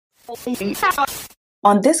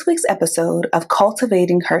On this week's episode of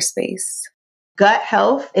Cultivating Her Space. Gut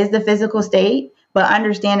health is the physical state, but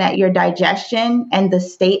understand that your digestion and the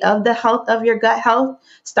state of the health of your gut health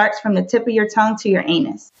starts from the tip of your tongue to your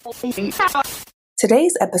anus.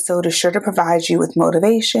 Today's episode is sure to provide you with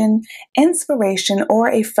motivation, inspiration, or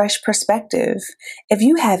a fresh perspective. If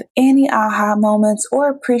you have any aha moments or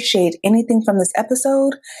appreciate anything from this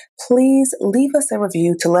episode, please leave us a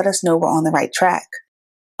review to let us know we're on the right track.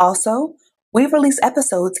 Also, we release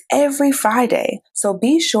episodes every Friday, so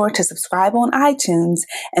be sure to subscribe on iTunes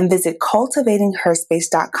and visit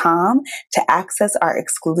cultivatingherspace.com to access our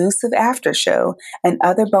exclusive after show and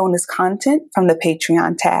other bonus content from the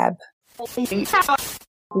Patreon tab.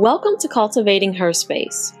 Welcome to Cultivating Her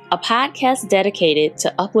Space, a podcast dedicated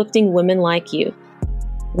to uplifting women like you.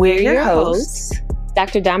 We're your hosts,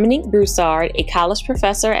 Dr. Dominique Broussard, a college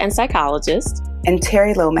professor and psychologist, and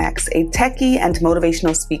Terry Lomax, a techie and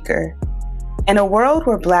motivational speaker. In a world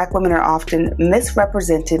where Black women are often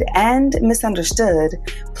misrepresented and misunderstood,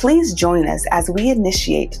 please join us as we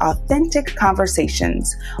initiate authentic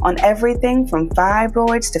conversations on everything from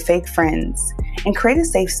fibroids to fake friends and create a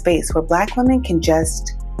safe space where Black women can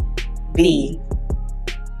just be.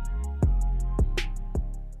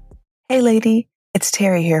 Hey, lady. It's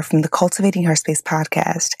Terry here from the Cultivating Her Space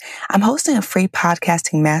podcast. I'm hosting a free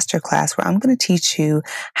podcasting masterclass where I'm going to teach you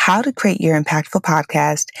how to create your impactful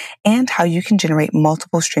podcast and how you can generate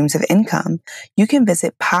multiple streams of income. You can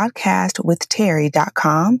visit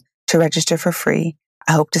podcastwithterry.com to register for free.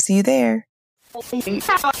 I hope to see you there.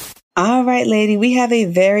 All right, lady, we have a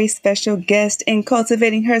very special guest in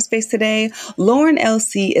Cultivating Her Space today. Lauren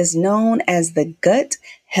LC is known as the Gut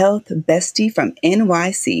Health Bestie from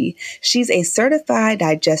NYC. She's a certified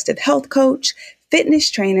digestive health coach, fitness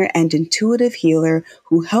trainer, and intuitive healer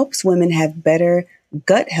who helps women have better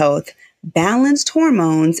gut health, balanced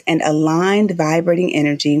hormones, and aligned vibrating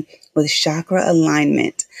energy with chakra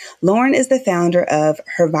alignment. Lauren is the founder of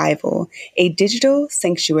Hervival, a digital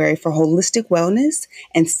sanctuary for holistic wellness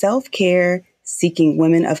and self-care seeking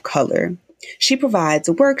women of color. She provides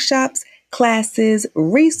workshops, classes,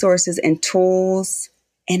 resources, and tools,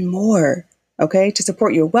 and more, to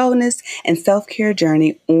support your wellness and self-care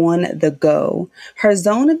journey on the go. Her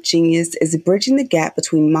zone of genius is bridging the gap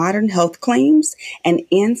between modern health claims and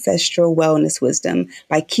ancestral wellness wisdom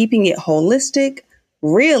by keeping it holistic,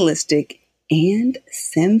 realistic, and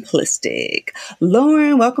simplistic.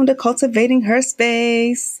 Lauren, welcome to Cultivating Her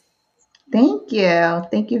Space. Thank you.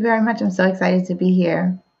 Thank you very much. I'm so excited to be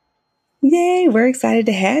here. Yay, we're excited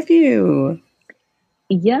to have you.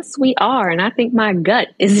 Yes, we are. And I think my gut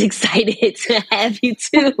is excited to have you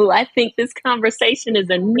too. I think this conversation is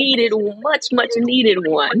a much needed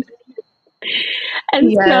one.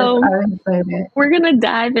 And yes, so I'm excited. We're going to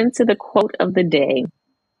dive into the quote of the day.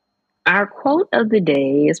 Our quote of the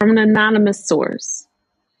day is from an anonymous source.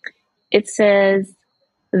 It says,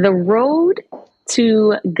 "The road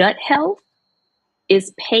to gut health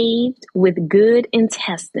is paved with good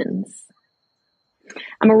intestines."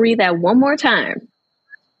 I'm going to read that one more time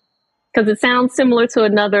because it sounds similar to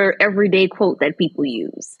another everyday quote that people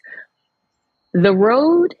use. The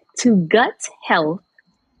road to gut health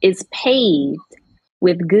is paved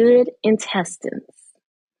with good intestines.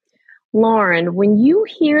 Lauren, when you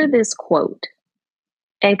hear this quote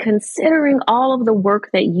and considering all of the work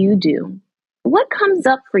that you do, what comes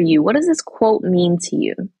up for you? What does this quote mean to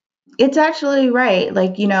you? It's actually right.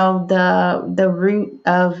 The root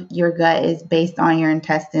of your gut is based on your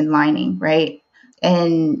intestine lining, right?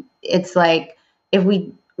 And it's like if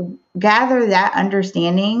we gather that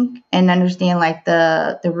understanding and understand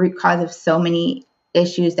the root cause of so many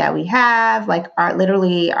issues that we have,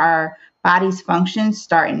 our body's functions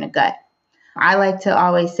start in the gut. I like to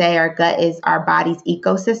always say our gut is our body's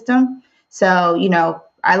ecosystem. So,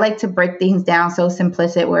 I like to break things down so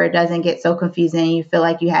simplistic where it doesn't get so confusing. You feel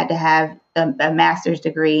like you had to have a master's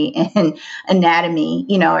degree in anatomy,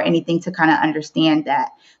 or anything to kind of understand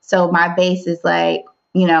that. So my base is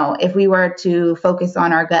if we were to focus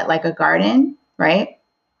on our gut like a garden, right?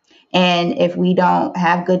 And if we don't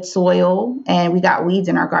have good soil and we got weeds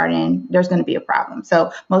in our garden, there's going to be a problem.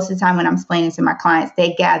 So most of the time when I'm explaining to my clients,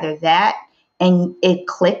 they gather that and it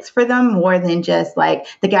clicks for them more than just like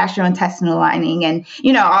the gastrointestinal lining and,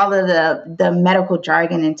 all of the medical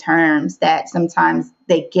jargon and terms that sometimes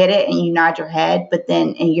they get it and you nod your head, but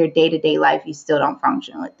then in your day-to-day life, you still don't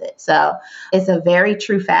function with it. So it's a very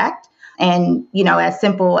true fact. And, as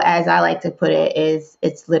simple as I like to put it is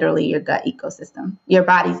it's literally your gut ecosystem, your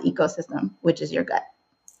body's ecosystem, which is your gut.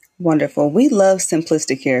 Wonderful. We love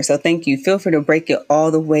simplistic here. So thank you. Feel free to break it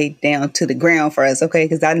all the way down to the ground for us, okay?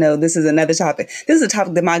 Because I know this is another topic. This is a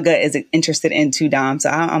topic that my gut is interested in too, Dom.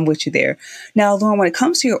 So I'm with you there. Now, Lauren, when it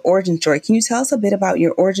comes to your origin story, can you tell us a bit about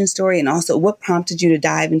your origin story and also what prompted you to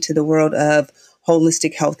dive into the world of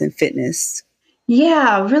holistic health and fitness?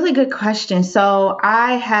 Yeah, really good question. So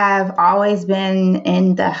I have always been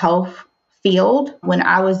in the health field. When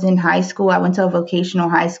I was in high school, I went to a vocational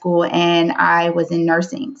high school and I was in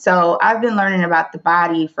nursing. So I've been learning about the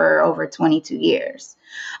body for over 22 years.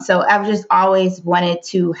 So I've just always wanted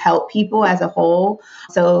to help people as a whole.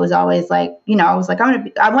 So it was always like, I was like,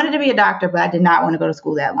 I wanted to be a doctor, but I did not want to go to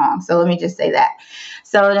school that long. So let me just say that.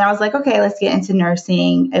 So then I was like, okay, let's get into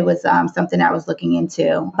nursing. It was something I was looking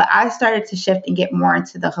into. But I started to shift and get more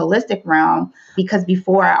into the holistic realm because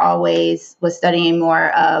before I always was studying more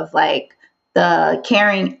of like the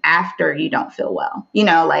caring after you don't feel well,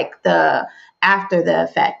 like the after the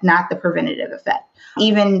effect, not the preventative effect.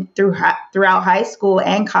 Even throughout high school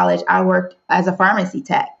and college, I worked as a pharmacy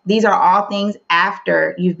tech. These are all things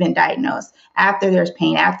after you've been diagnosed, after there's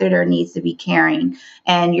pain, after there needs to be caring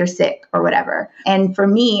and you're sick or whatever. And for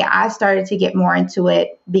me, I started to get more into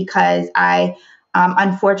it because I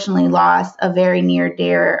unfortunately lost a very near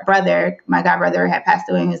dear brother. My god brother had passed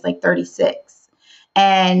away when he was like 36.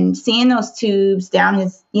 And seeing those tubes down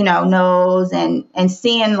his, nose and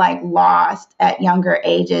seeing like lost at younger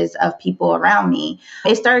ages of people around me,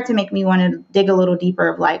 it started to make me want to dig a little deeper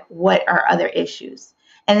of like, what are other issues?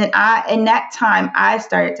 And then in that time, I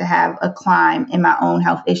started to have a climb in my own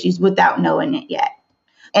health issues without knowing it yet.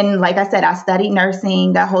 And like I said, I studied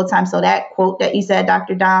nursing that whole time. So that quote that you said,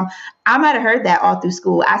 Dr. Dom, I might have heard that all through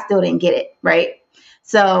school. I still didn't get it, right?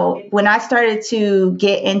 So when I started to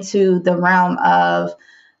get into the realm of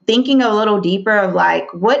thinking a little deeper of like,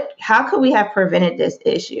 how could we have prevented this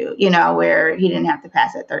issue, where he didn't have to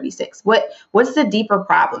pass at 36? What's the deeper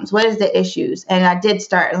problems? What is the issues? And I did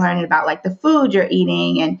start learning about like the food you're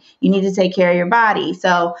eating and you need to take care of your body.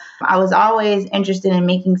 So I was always interested in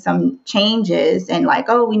making some changes and like,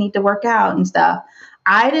 oh, we need to work out and stuff.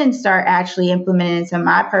 I didn't start actually implementing into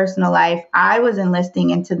my personal life. I was enlisting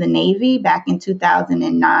into the Navy back in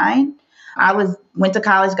 2009. Went to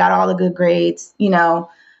college, got all the good grades,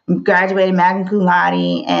 graduated magna cum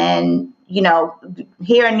laude, and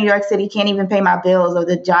here in New York City, can't even pay my bills of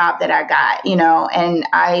the job that I got, and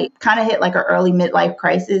I kind of hit like an early midlife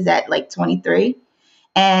crisis at like 23.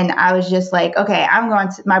 And I was just like, okay,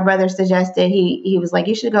 my brother suggested, he was like,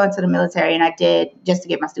 you should go into the military. And I did, just to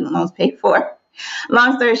get my student loans paid for.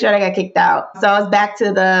 Long story short, I got kicked out. So I was back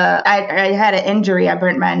to I had an injury. I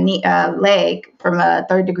burnt my leg from a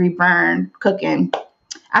 3rd-degree burn cooking.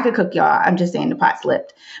 I could cook, y'all. I'm just saying the pot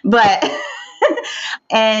slipped. But,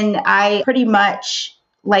 and I pretty much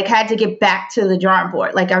like had to get back to the drawing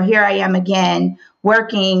board. Like here I am again,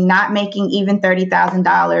 working, not making even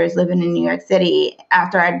 $30,000, living in New York City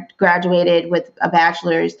after I graduated with a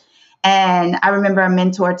bachelor's. And I remember a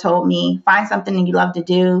mentor told me, find something that you love to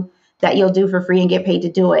do that you'll do for free and get paid to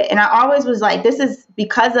do it. And I always was like, this is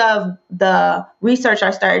because of the research I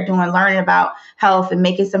started doing, learning about health and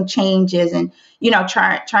making some changes and,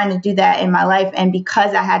 trying to do that in my life. And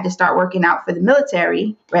because I had to start working out for the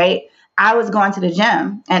military, right, I was going to the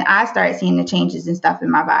gym and I started seeing the changes and stuff in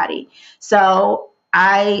my body. So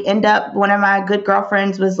one of my good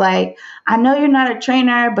girlfriends was like, I know you're not a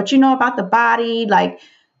trainer, but you know about the body. Like,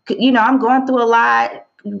 I'm going through a lot.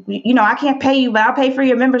 I can't pay you, but I'll pay for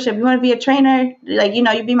your membership. You want to be a trainer? Like, you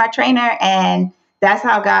be my trainer. And that's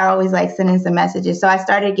how God always like sending some messages. So I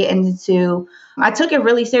started getting I took it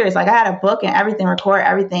really serious. Like I had a book and everything, record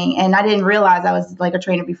everything. And I didn't realize I was like a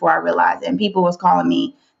trainer before I realized it. And people was calling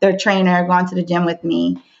me their trainer, going to the gym with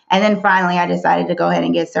me. And then finally I decided to go ahead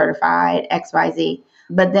and get certified XYZ.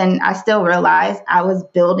 But then I still realized I was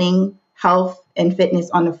building health and fitness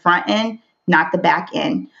on the front end, not the back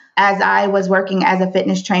end. As I was working as a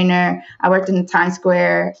fitness trainer, I worked in the Times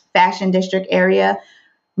Square fashion district area,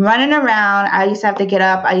 running around. I used to have to get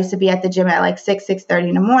up. I used to be at the gym at like 6:30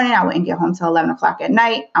 in the morning. I wouldn't get home till 11 o'clock at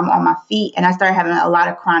night. I'm on my feet and I started having a lot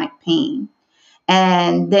of chronic pain.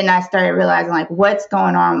 And then I started realizing like what's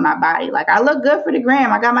going on with my body. Like I look good for the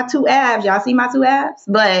gram. I got my 2 abs. Y'all see my 2 abs?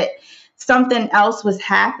 But something else was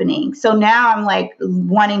happening. So now I'm like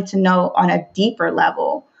wanting to know on a deeper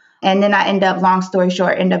level. And then long story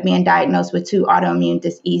short, end up being diagnosed with 2 autoimmune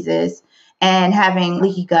diseases and having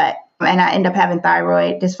leaky gut. And I end up having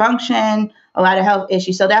thyroid dysfunction, a lot of health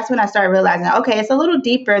issues. So that's when I started realizing, okay, it's a little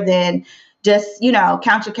deeper than just,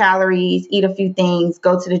 count your calories, eat a few things,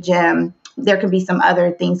 go to the gym. there could be some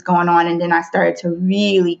other things going on. And then I started to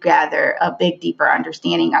really gather a big, deeper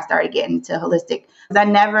understanding. I started getting into holistic. I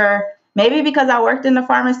never, maybe because I worked in the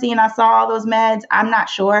pharmacy and I saw all those meds, I'm not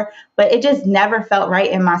sure, but it just never felt right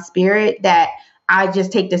in my spirit that I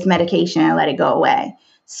just take this medication and let it go away.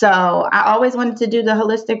 So I always wanted to do the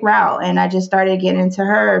holistic route, and I just started getting into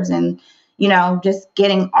herbs and, you know, just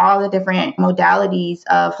getting all the different modalities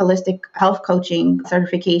of holistic health coaching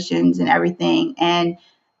certifications and everything. And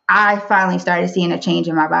I finally started seeing a change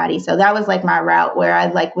in my body. So that was like my route where I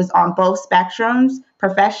like was on both spectrums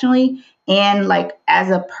professionally and like as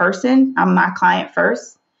a person. I'm my client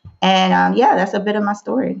first. And yeah, that's a bit of my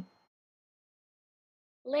story.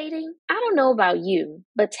 Lady, I don't know about you,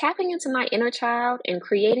 but tapping into my inner child and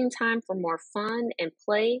creating time for more fun and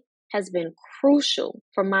play has been crucial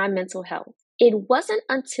for my mental health. It wasn't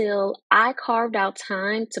until I carved out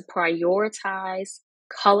time to prioritize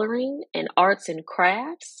coloring and arts and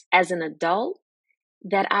crafts as an adult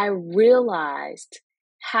that I realized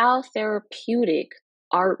how therapeutic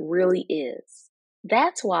art really is.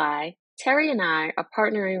 That's why Terry and I are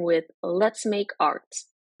partnering with Let's Make Art.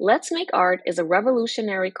 Let's Make Art is a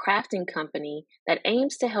revolutionary crafting company that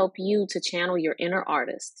aims to help you to channel your inner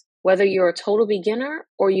artist. Whether you're a total beginner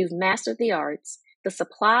or you've mastered the arts, the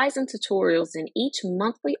supplies and tutorials in each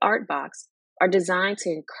monthly art box are designed to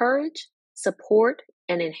encourage, support,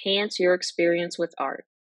 and enhance your experience with art.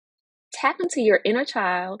 Tap into your inner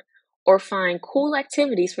child or find cool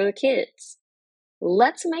activities for the kids.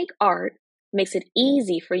 Let's Make Art makes it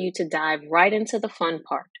easy for you to dive right into the fun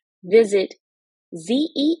part. Visit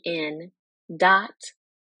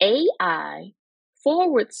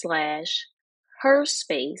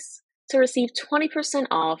zen.ai/herspace to receive 20%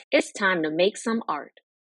 off. It's time to make some art.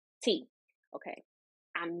 Okay,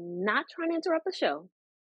 I'm not trying to interrupt the show,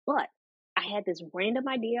 but I had this random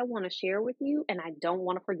idea I want to share with you, and I don't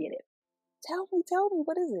want to forget it. Tell me,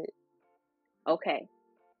 what is it? Okay,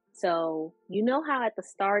 so you know how at the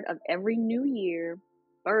start of every new year,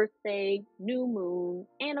 birthday, new moon,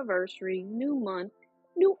 anniversary, new month,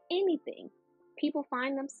 new anything, people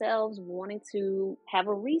find themselves wanting to have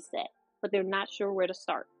a reset, but they're not sure where to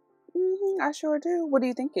start. I sure do. What are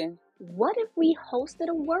you thinking? What if we hosted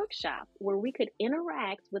a workshop where we could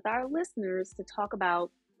interact with our listeners to talk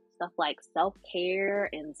about stuff like self-care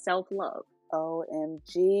and self-love?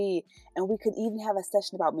 OMG. And we could even have a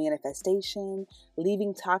session about manifestation,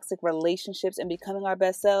 leaving toxic relationships, and becoming our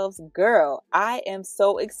best selves. Girl, I am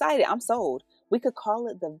so excited. I'm sold. We could call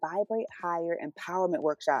it the Vibrate Higher Empowerment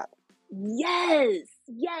Workshop. Yes,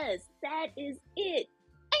 that is it.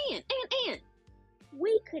 And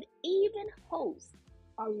we could even host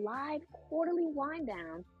a live quarterly wind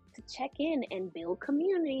down to check in and build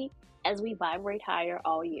community as we vibrate higher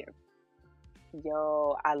all year.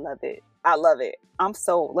 Yo, I love it. I'm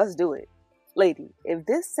sold. Let's do it. Lady, if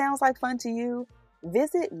this sounds like fun to you,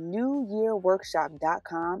 visit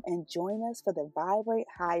newyearworkshop.com and join us for the Vibrate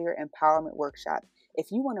Higher Empowerment Workshop.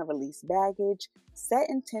 If you want to release baggage, set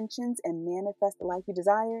intentions, and manifest the life you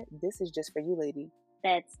desire, this is just for you, lady.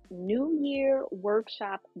 That's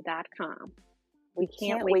newyearworkshop.com. We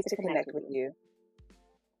can't wait to connect with you.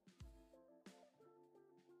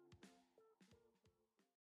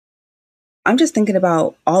 I'm just thinking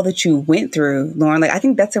about all that you went through, Lauren. Like, I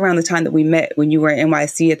think that's around the time that we met when you were in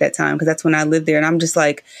NYC at that time, because that's when I lived there. And I'm just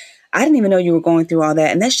like, I didn't even know you were going through all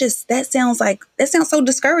that. And that sounds so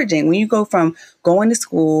discouraging when you go from going to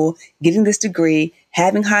school, getting this degree,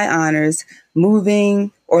 having high honors,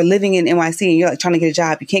 moving or living in NYC, and you're like trying to get a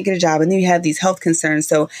job. You can't get a job. And then you have these health concerns.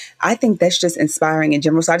 So I think that's just inspiring in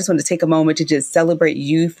general. So I just want to take a moment to just celebrate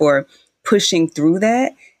you for pushing through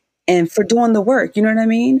that and for doing the work. You know what I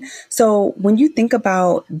mean? So when you think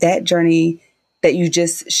about that journey that you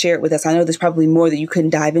just shared with us, I know there's probably more that you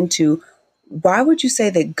couldn't dive into. Why would you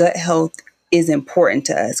say that gut health is important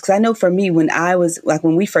to us? Because I know for me, when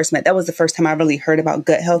we first met, that was the first time I really heard about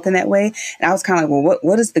gut health in that way. And I was kind of like, well,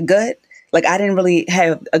 what is the gut? Like, I didn't really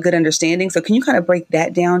have a good understanding. So can you kind of break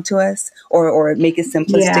that down to us or make it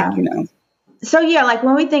simplistic, Yeah. So yeah, like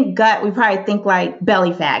when we think gut, we probably think like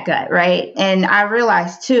belly fat gut, right? And I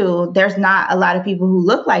realized too, there's not a lot of people who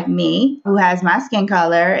look like me, who has my skin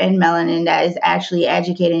color and melanin, that is actually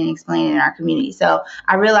educated and explained in our community. So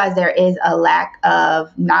I realized there is a lack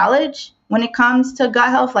of knowledge when it comes to gut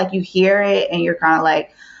health. Like, you hear it and you're kind of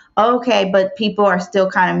like, okay, but people are still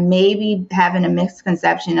kind of maybe having a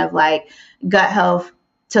misconception of like gut health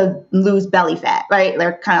to lose belly fat, right?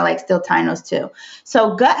 They're kind of like still tying those two.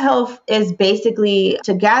 So gut health is basically,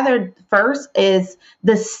 to gather first, is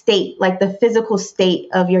the state, like the physical state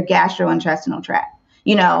of your gastrointestinal tract,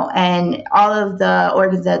 and all of the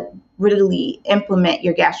organs that really implement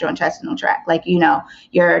your gastrointestinal tract, like,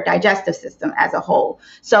 your digestive system as a whole.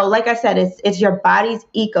 So like I said, it's your body's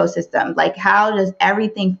ecosystem. Like, how does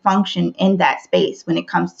everything function in that space when it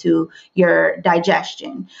comes to your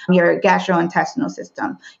digestion, your gastrointestinal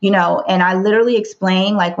system, and I literally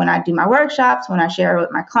explain, like when I do my workshops, when I share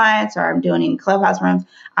with my clients, or I'm doing it in clubhouse rooms,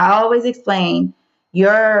 I always explain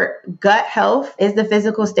your gut health is the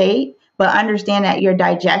physical state, but understand that your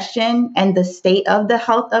digestion and the state of the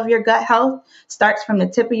health of your gut health starts from the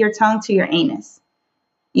tip of your tongue to your anus.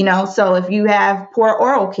 So if you have poor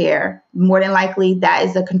oral care, more than likely that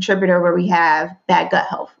is a contributor where we have bad gut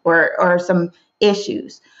health or some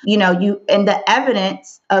issues. And the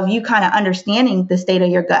evidence of you kind of understanding the state of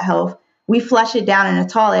your gut health, we flush it down in a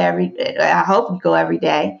toilet I hope you go every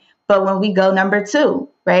day. But when we go number 2,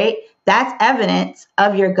 right, that's evidence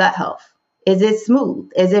of your gut health. Is it smooth?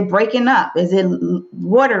 Is it breaking up? Is it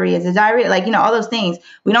watery? Is it diarrhea? Like, all those things.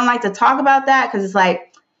 We don't like to talk about that because it's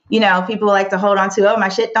like, people like to hold on to, oh, my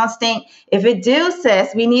shit don't stink. If it do,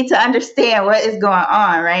 sis, we need to understand what is going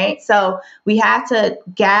on, right? So we have to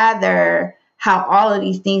gather how all of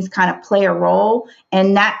these things kind of play a role.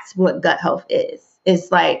 And that's what gut health is.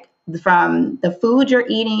 It's like from the food you're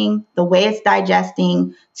eating, the way it's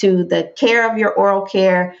digesting, to the care of your oral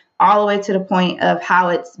care, all the way to the point of how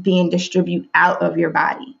it's being distributed out of your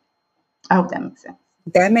body. I hope that makes sense.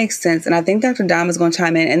 That makes sense. And I think Dr. Dom is going to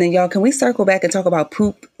chime in. And then, y'all, can we circle back and talk about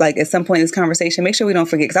poop, like at some point in this conversation? Make sure we don't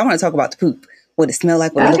forget, because I want to talk about the poop. What it smell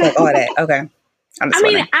like, what it look like, all that. Okay. I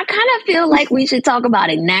kind of feel like we should talk about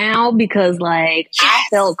it now because, like, yes. I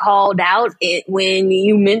felt called out when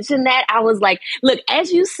you mentioned that. I was like, look,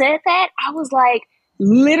 as you said that, I was like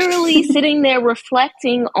literally sitting there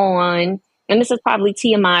reflecting on, and this is probably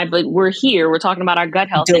TMI, but we're talking about our gut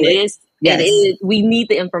health. It is, we need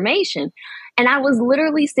the information. And I was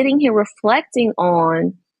literally sitting here reflecting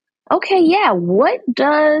on, okay, yeah, what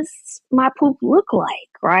does my poop look like,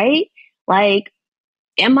 right? Like,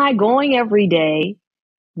 am I going every day?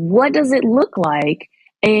 What does it look like?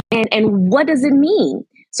 And what does it mean?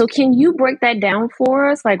 So can you break that down for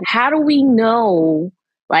us? Like, how do we know,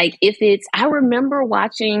 like, if it's, I remember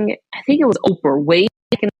watching, I think it was Oprah way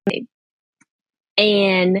back in the day.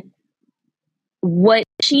 And what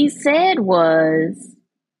she said was,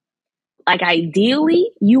 like,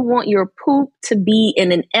 ideally, you want your poop to be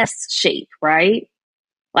in an S shape, right?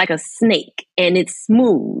 Like a snake, and it's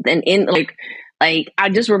smooth and in like I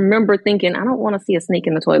just remember thinking, I don't want to see a snake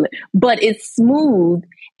in the toilet, but it's smooth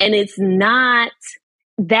and it's not.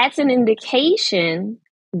 That's an indication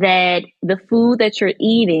that the food that you're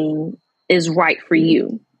eating is right for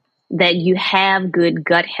you, that you have good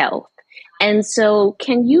gut health. And so,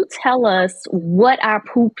 can you tell us what our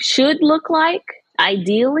poop should look like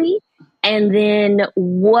ideally? And then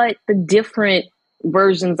what the different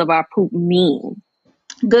versions of our poop mean?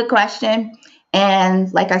 Good question.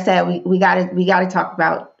 And like I said, we gotta talk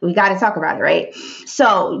about it, right?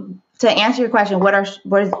 So to answer your question,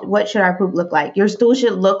 what should our poop look like? Your stool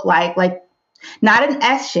should look like not an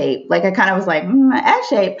S shape. Like I kind of was like S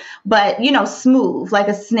shape, but smooth, like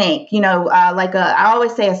a snake. I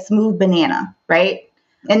always say a smooth banana, right?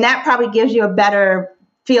 And that probably gives you a better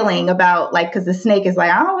feeling about, like, because the snake is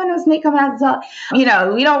like, I don't want no snake coming out the top. We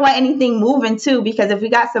don't want anything moving too, because if we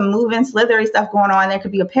got some moving, slithery stuff going on, there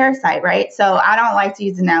could be a parasite, right? So I don't like to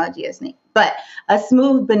use the analogy of snake, but a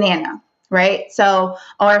smooth banana, right? So,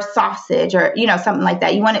 or sausage, or something like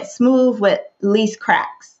that. You want it smooth with least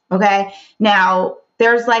cracks. Okay. Now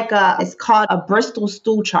there's it's called a Bristol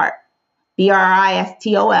stool chart.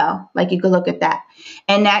 BRISTOL. Like, you could look at that,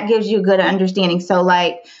 and that gives you a good understanding. So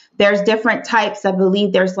like, there's different types. I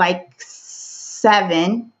believe there's like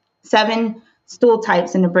seven stool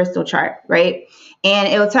types in the Bristol chart, right? And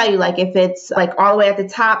it will tell you, like, if it's like all the way at the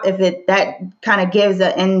top, that kind of gives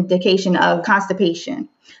an indication of constipation.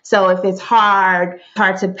 So if it's hard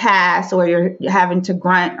to pass, or you're having to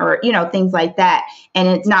grunt, or, things like that, and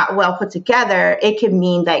it's not well put together, it could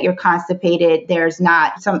mean that you're constipated. There's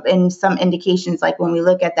not some indications, like when we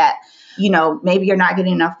look at that, maybe you're not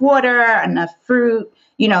getting enough water, enough fruit,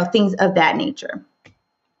 things of that nature.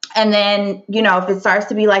 And then, if it starts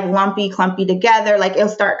to be like lumpy, clumpy together, like it'll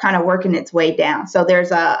start kind of working its way down. So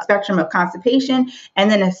there's a spectrum of constipation,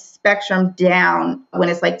 and then a spectrum down when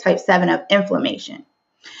it's like type 7 of inflammation.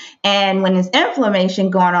 And when there's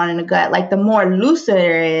inflammation going on in the gut, like the more loose it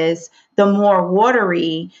is, the more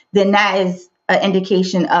watery, then that is an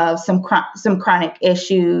indication of some chronic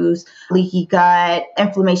issues, leaky gut,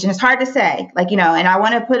 inflammation. It's hard to say, like, and I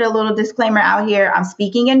want to put a little disclaimer out here. I'm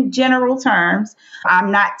speaking in general terms.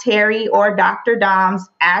 I'm not Terry or Dr. Dom's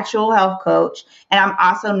actual health coach, and I'm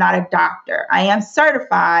also not a doctor. I am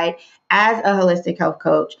certified as a holistic health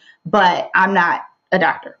coach, but I'm not a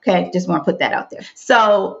doctor. Okay. Just want to put that out there.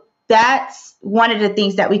 So that's one of the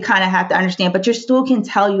things that we kind of have to understand, but your stool can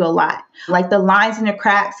tell you a lot. Like the lines and the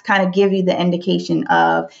cracks kind of give you the indication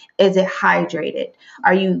of, is it hydrated?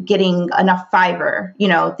 Are you getting enough fiber?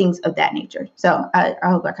 Things of that nature. So I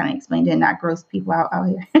hope I kind of explained it and not gross people out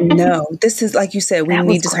here. No, this is, like you said, we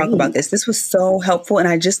need to talk about this. This was so helpful. And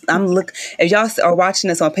if y'all are watching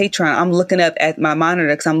this on Patreon, I'm looking up at my monitor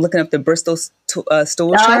because I'm looking up the Bristol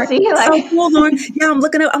stool chart. See, so cool, Lauren. Yeah, I'm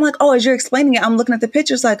looking up. I'm like, as you're explaining it, I'm looking at the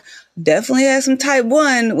pictures. Like, definitely had some type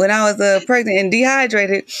 1 when I was pregnant and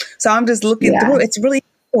dehydrated. So I'm just looking through. It's really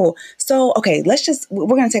cool. So, okay, we're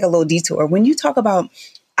going to take a little detour. When you talk about,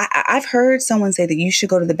 I've heard someone say that you should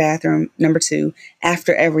go to the bathroom, number 2,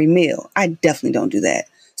 after every meal. I definitely don't do that.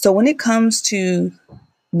 So when it comes to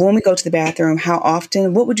when we go to the bathroom, how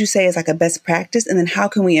often, what would you say is like a best practice? And then how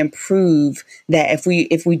can we improve that if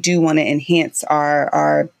we do want to enhance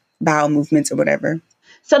our bowel movements or whatever?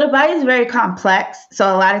 So the body is very complex. So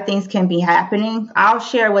a lot of things can be happening. I'll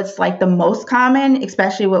share what's like the most common,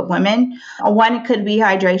 especially with women. One could be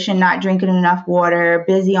hydration, not drinking enough water,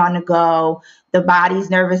 busy on the go. The body's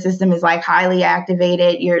nervous system is like highly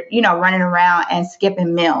activated. You're, running around and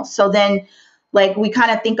skipping meals. So then like we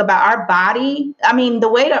kind of think about our body. I mean, the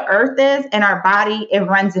way the earth is and our body, it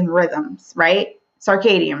runs in rhythms, right?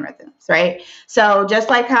 Circadian rhythms, right? So just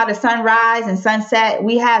like how the sunrise and sunset,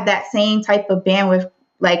 we have that same type of bandwidth,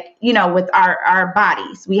 like, with our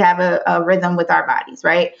bodies. We have a rhythm with our bodies,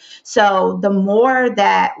 right? So the more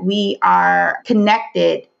that we are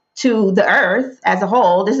connected to the earth as a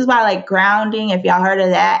whole, this is why like grounding, if y'all heard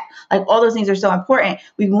of that, like all those things are so important.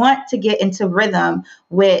 We want to get into rhythm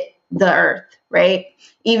with the earth, right?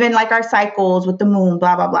 Even like our cycles with the moon,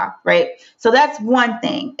 blah, blah, blah, right? So that's one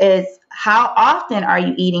thing, is how often are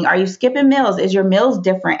you eating? Are you skipping meals? Is your meals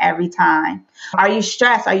different every time? Are you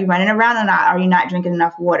stressed? Are you running around or not? Are you not drinking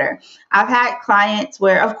enough water? I've had clients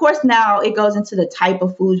where, of course, now it goes into the type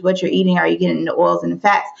of foods, what you're eating. Are you getting the oils and the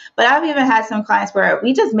fats? But I've even had some clients where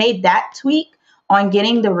we just made that tweak on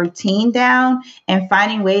getting the routine down and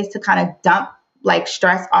finding ways to kind of dump like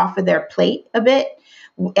stress off of their plate a bit.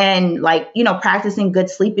 And like, practicing good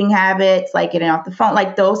sleeping habits, like getting off the phone,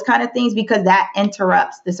 like those kind of things, because that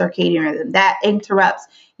interrupts the circadian rhythm, that interrupts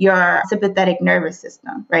your sympathetic nervous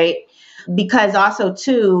system, right? Because also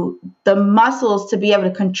too, the muscles to be able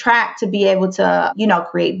to contract, to be able to,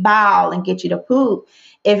 create bowel and get you to poop,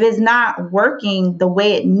 if it's not working the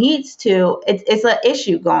way it needs to, it's an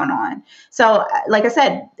issue going on. So like I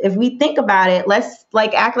said, if we think about it, let's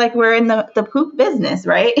like act like we're in the poop business,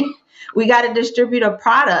 right? We got to distribute a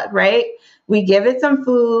product, right? We give it some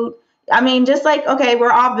food. I mean, just like, okay,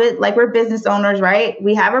 we're business owners, right?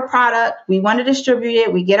 We have a product. We want to distribute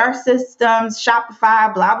it. We get our systems,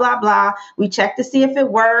 Shopify, blah, blah, blah. We check to see if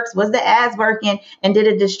it works. Was the ads working? And did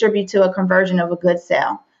it distribute to a conversion of a good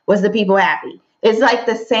sale? Was the people happy? It's like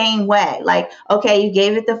the same way. Like, okay, you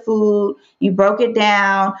gave it the food, you broke it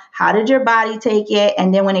down. How did your body take it?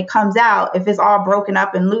 And then when it comes out, if it's all broken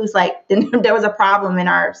up and loose, like then there was a problem in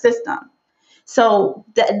our system. So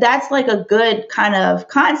that's like a good kind of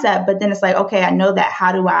concept. But then it's like, okay, I know that.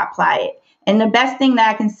 How do I apply it? And the best thing that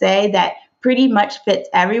I can say that pretty much fits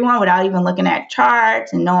everyone without even looking at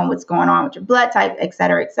charts and knowing what's going on with your blood type, et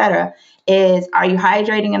cetera, is, are you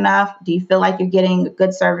hydrating enough? Do you feel like you're getting a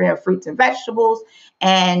good serving of fruits and vegetables?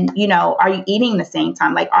 And, are you eating the same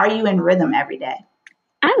time? Like, are you in rhythm every day?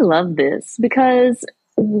 I love this because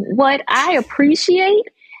what I appreciate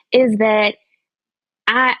is that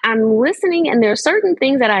I'm listening and there are certain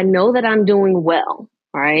things that I know that I'm doing well,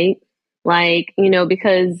 right? Like,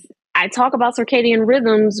 because I talk about circadian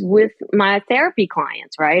rhythms with my therapy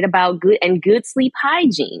clients, right? About good sleep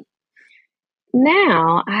hygiene.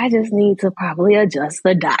 Now I just need to probably adjust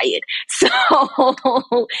the diet. So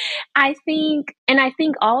I think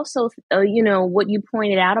also, what you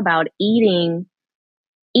pointed out about eating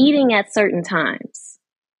at certain times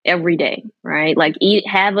every day, right? Like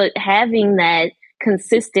having that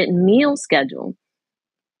consistent meal schedule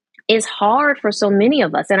is hard for so many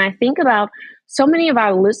of us. And I think about so many of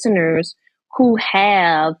our listeners who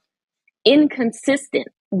have inconsistent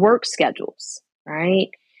work schedules, right?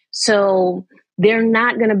 So they're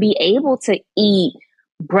not going to be able to eat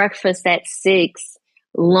breakfast at 6,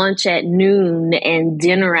 lunch at noon, and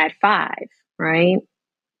dinner at 5, right?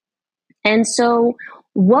 And so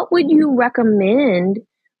what would you recommend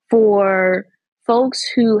for folks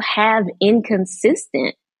who have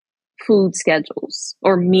inconsistent food schedules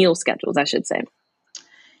or meal schedules, I should say?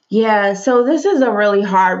 Yeah, so this is a really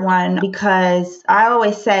hard one because I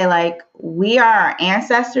always say, like, we are our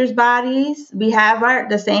ancestors' bodies. We have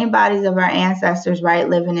the same bodies of our ancestors, right?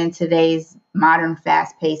 Living in today's modern,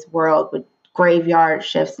 fast-paced world with graveyard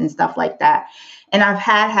shifts and stuff like that. And I've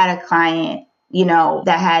had a client,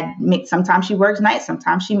 that had sometimes she works nights,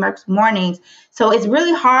 sometimes she works mornings. So it's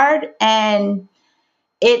really hard, and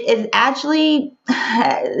it is actually,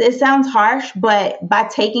 it sounds harsh, but by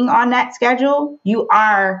taking on that schedule, you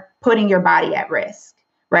are putting your body at risk,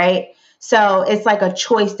 right? So it's like a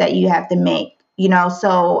choice that you have to make,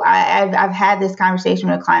 So I've had this conversation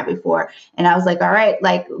with a client before, and I was like, all right,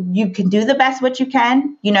 like, you can do the best what you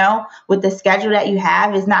can, with the schedule that you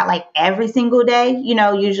have. It's not like every single day,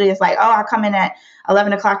 usually it's like, oh, I come in at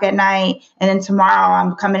 11 o'clock at night, and then tomorrow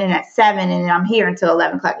I'm coming in at 7, and I'm here until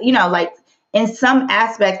 11 o'clock, like, in some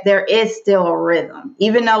aspects, there is still a rhythm,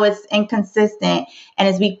 even though it's inconsistent and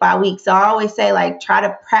it's week by week. So I always say, like, try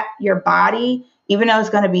to prep your body, even though it's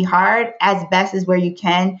going to be hard, as best as where you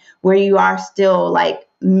can, where you are still like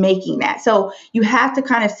making that. So you have to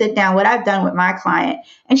kind of sit down. What I've done with my client,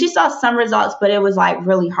 and she saw some results, but it was like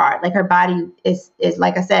really hard. Like, her body is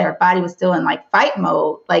like I said, her body was still in like fight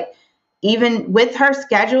mode, like, even with her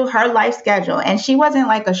schedule, her life schedule. And she wasn't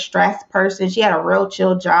like a stressed person. She had a real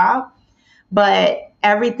chill job, but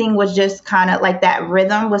everything was just kind of like that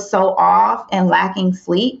rhythm was so off and lacking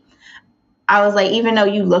sleep. I was like, even though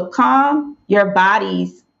you look calm, your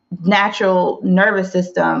body's natural nervous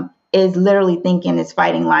system is literally thinking it's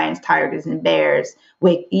fighting lions, tigers, and bears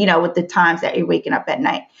with the times that you're waking up at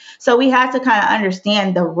night. So we have to kind of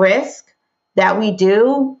understand the risk that we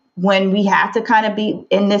do when we have to kind of be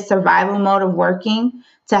in this survival mode of working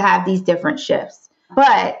to have these different shifts.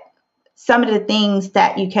 But some of the things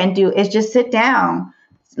that you can do is just sit down,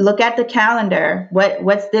 look at the calendar.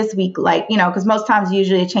 What's this week like? Because most times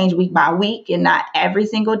usually it changes week by week and not every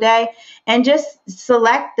single day. And just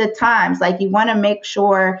select the times. Like, you want to make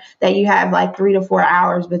sure that you have like 3 to 4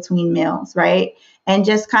 hours between meals, right? And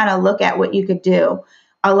just kind of look at what you could do.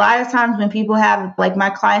 A lot of times when people have, like,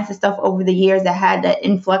 my clients and stuff over the years that had that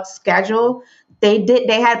influx schedule, they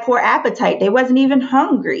had poor appetite. They wasn't even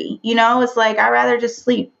hungry. It's like, I'd rather just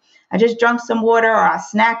sleep. I just drank some water, or I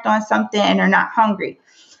snacked on something, and they're not hungry.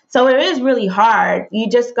 So it is really hard. You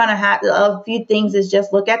just going to have a few things is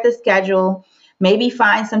just look at the schedule, maybe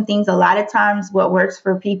find some things. A lot of times what works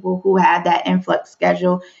for people who have that influx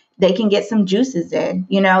schedule, they can get some juices in,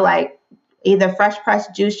 like either fresh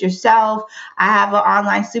pressed juice yourself. I have an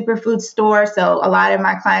online superfood store. So a lot of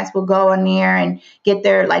my clients will go in there and get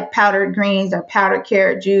their like powdered greens or powdered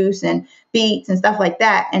carrot juice and beets and stuff like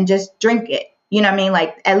that and just drink it. You know what I mean?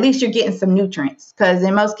 Like, at least you're getting some nutrients, because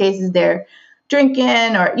in most cases they're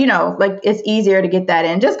drinking, or, like, it's easier to get that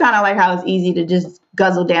in. Just kind of like how it's easy to just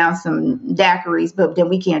guzzle down some daiquiris, but then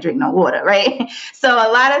we can't drink no water, right? So a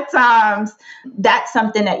lot of times that's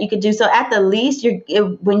something that you could do. So at the least,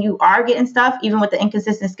 when you are getting stuff, even with the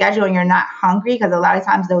inconsistent schedule, and you're not hungry, because a lot of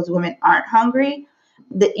times those women aren't hungry,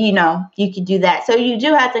 you could do that. So you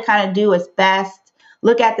do have to kind of do what's best.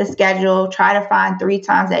 Look at the schedule, try to find 3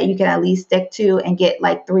 times that you can at least stick to and get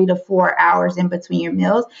like 3 to 4 hours in between your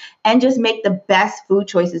meals, and just make the best food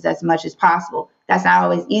choices as much as possible. That's not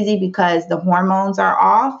always easy because the hormones are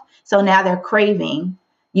off. So now they're craving,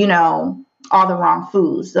 all the wrong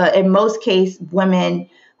foods. So in most cases, women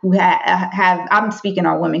who have, I'm speaking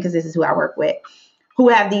on women because this is who I work with, who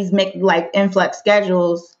have these like influx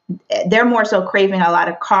schedules, they're more so craving a lot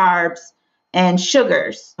of carbs and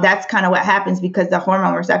sugars. That's kind of what happens because the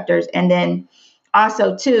hormone receptors. And then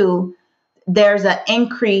also too, there's an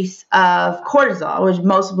increase of cortisol, which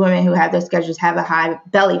most women who have those schedules have a high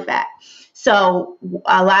belly fat. So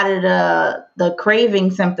a lot of the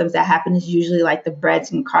craving symptoms that happen is usually like the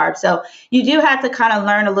breads and carbs. So you do have to kind of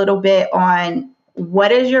learn a little bit on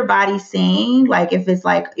what is your body seeing? Like, if it's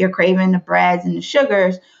like you're craving the breads and the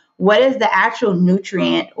sugars, what is the actual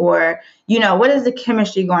nutrient, or, what is the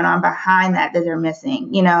chemistry going on behind that they're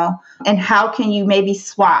missing, and how can you maybe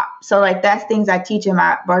swap? So like, that's things I teach in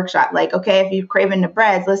my workshop. Like, okay, if you're craving the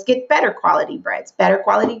breads, let's get better quality breads, better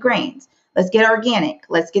quality grains. Let's get organic.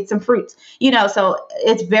 Let's get some fruits, so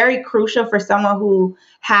it's very crucial for someone who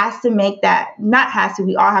has to make that, not has to,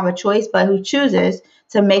 we all have a choice, but who chooses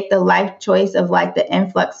to make the life choice of like the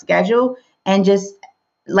influx schedule and just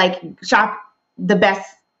like shop the best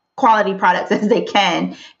quality products as they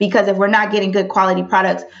can, because if we're not getting good quality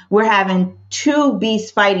products, we're having two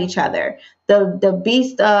beasts fight each other. The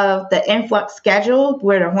beast of the influx schedule,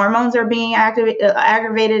 where the hormones are being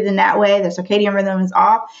aggravated in that way, the circadian rhythm is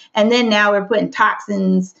off, and then now we're putting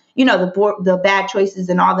toxins, the bad choices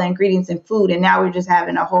and all the ingredients in food, and now we're just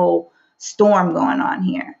having a whole storm going on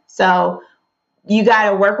here. So you got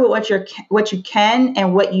to work with what you can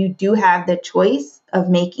and what you do have the choice of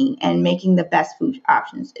making, and making the best food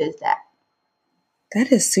options is that.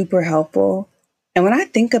 That is super helpful. And when I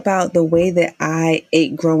think about the way that I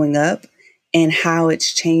ate growing up and how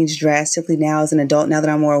it's changed drastically now as an adult, now that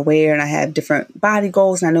I'm more aware and I have different body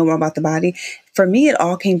goals and I know more about the body, for me, it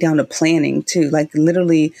all came down to planning too, like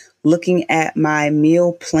literally looking at my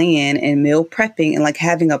meal plan and meal prepping and like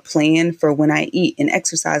having a plan for when I eat and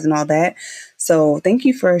exercise and all that. So thank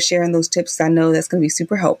you for sharing those tips. I know that's going to be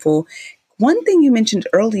super helpful. One thing you mentioned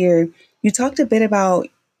earlier, you talked a bit about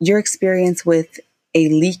your experience with a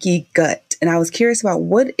leaky gut. And I was curious about,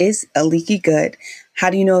 what is a leaky gut? How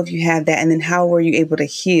do you know if you have that? And then how were you able to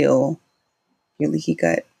heal your leaky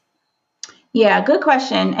gut? Yeah, good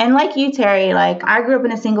question. And like you, Terry, like I grew up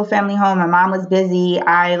in a single family home. My mom was busy.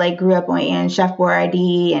 I like grew up on Chef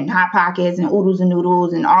Boyardee and Hot Pockets and oodles and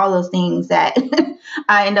noodles and all those things that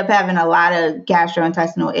I end up having a lot of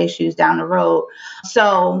gastrointestinal issues down the road.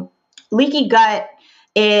 So leaky gut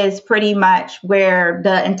is pretty much where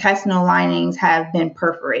the intestinal linings have been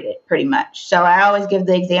perforated pretty much. So I always give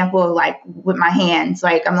the example of like with my hands,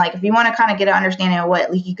 like I'm like, if you want to kind of get an understanding of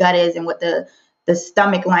what leaky gut is and what the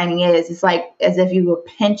stomach lining is, it's like as if you would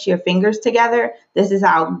pinch your fingers together. This is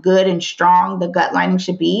how good and strong the gut lining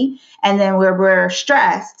should be. And then where we're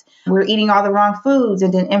stressed, we're eating all the wrong foods,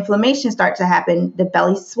 and then inflammation starts to happen. The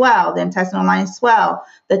belly swell, the intestinal lining swell,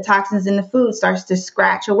 the toxins in the food starts to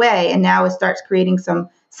scratch away, and now it starts creating some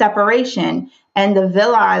separation. And the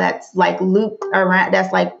villi that's like looped around,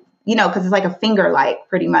 that's like, because it's like a finger light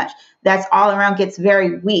pretty much, that's all around, gets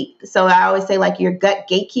very weak. So I always say like your gut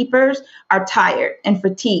gatekeepers are tired and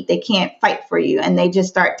fatigued. They can't fight for you, and they just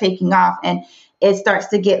start taking off, and it starts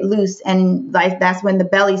to get loose. And like that's when the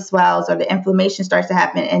belly swells or the inflammation starts to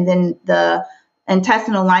happen. And then the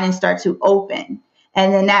intestinal lining starts to open.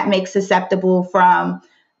 And then that makes susceptible from,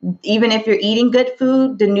 even if you're eating good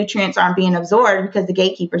food, the nutrients aren't being absorbed because the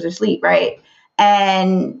gatekeepers are asleep, right?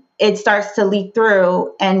 And it starts to leak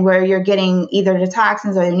through, and where you're getting either the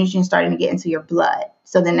toxins or the nutrients starting to get into your blood.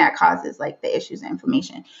 So then that causes like the issues of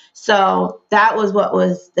inflammation. So that was what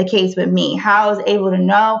was the case with me. How I was able to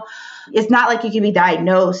know, it's not like you can be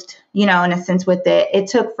diagnosed, in a sense with it. It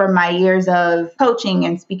took from my years of coaching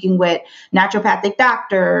and speaking with naturopathic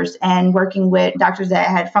doctors and working with doctors that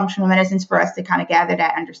had functional medicines for us to kind of gather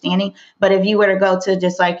that understanding. But if you were to go to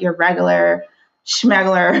just like your regular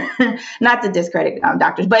schmegler, not to discredit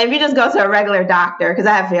doctors, but if you just go to a regular doctor, because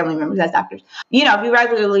I have family members as doctors, if you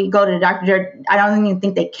regularly go to the doctor, I don't even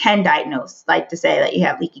think they can diagnose, like to say that you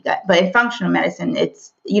have leaky gut. But in functional medicine,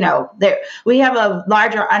 it's, we have a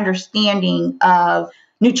larger understanding of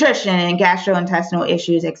nutrition and gastrointestinal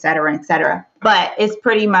issues, et cetera, et cetera. But it's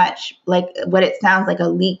pretty much like what it sounds like, a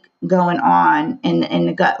leak going on in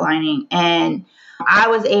the gut lining. And I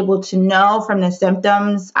was able to know from the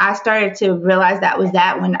symptoms. I started to realize that was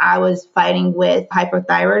that when I was fighting with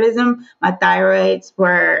hypothyroidism. My thyroids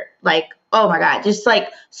were like, oh my God, just like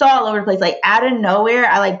so all over the place. Like out of nowhere,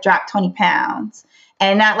 I like dropped 20 pounds.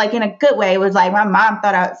 And not like in a good way. It was like my mom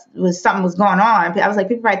thought something was going on. I was like,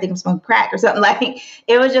 people probably think I'm smoking crack or something. Like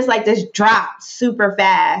it was just like this drop super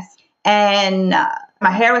fast. And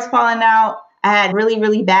my hair was falling out. I had really,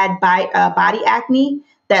 really bad body acne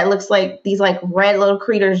that looks like these like red little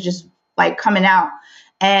craters just like coming out.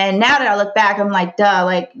 And now that I look back, I'm like, duh,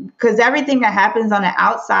 like, because everything that happens on the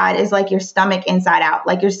outside is like your stomach inside out.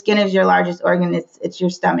 Like your skin is your largest organ. It's your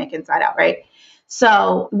stomach inside out, right?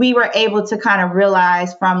 So we were able to kind of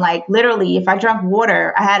realize from like literally, if I drank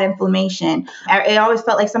water, I had inflammation. It always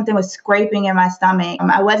felt like something was scraping in my stomach.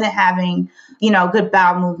 I wasn't having, good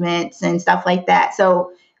bowel movements and stuff like that.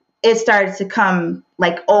 So it started to come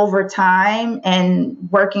like over time, and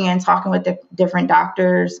working and talking with the different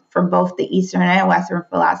doctors from both the Eastern and Western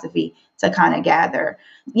philosophy to kind of gather.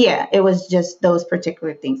 Yeah, it was just those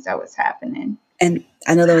particular things that was happening. And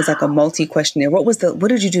I know there was like a multi-question there. What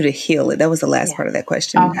did you do to heal it? That was the last part of that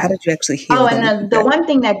question. Okay. How did you actually heal it? Oh, and the one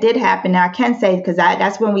thing that did happen, now I can say, because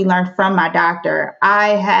that's when we learned from my doctor,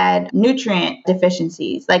 I had nutrient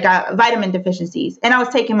deficiencies, like vitamin deficiencies. And I was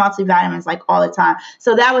taking multivitamins like all the time.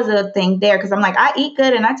 So that was a thing there, because I'm like, I eat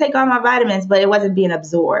good and I take all my vitamins, but it wasn't being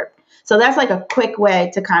absorbed. So that's like a quick way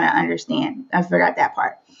to kind of understand. I forgot that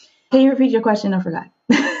part. Can you repeat your question? I forgot.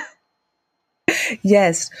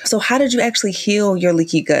 Yes. So how did you actually heal your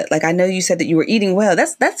leaky gut? Like, I know you said that you were eating well.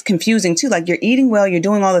 That's confusing too. Like, you're eating well, you're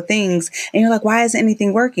doing all the things, and you're like, why isn't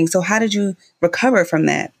anything working? So how did you recover from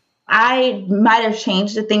that? I might have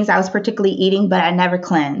changed the things I was particularly eating, but I never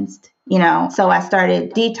cleansed, So I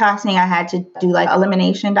started detoxing. I had to do like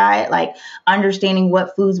elimination diet, like understanding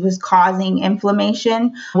what foods was causing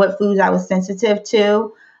inflammation, what foods I was sensitive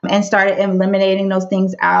to, and started eliminating those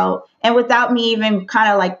things out. And without me even kind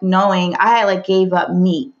of like knowing, I had like gave up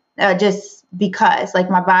meat just because like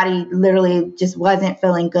my body literally just wasn't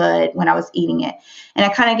feeling good when I was eating it. And I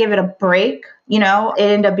kind of gave it a break. It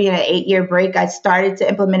ended up being an 8-year break. I started to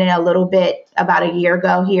implement it a little bit about a year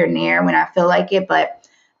ago here and there when I feel like it, but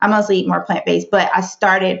I mostly eat more plant-based. But I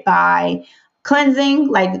started by cleansing,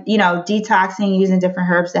 like, detoxing, using different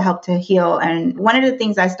herbs to help to heal. And one of the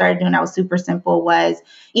things I started doing that was super simple was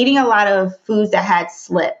eating a lot of foods that had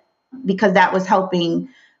slip because that was helping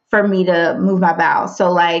for me to move my bowels.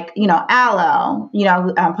 So like, aloe,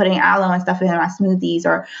 putting aloe and stuff in my smoothies,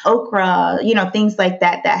 or okra, things like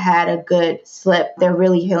that had a good slip. They're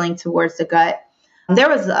really healing towards the gut. There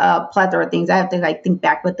was a plethora of things. I have to like think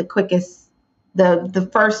back, but the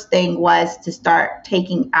first thing was to start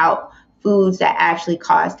taking out foods that actually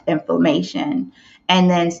caused inflammation, and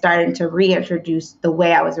then starting to reintroduce the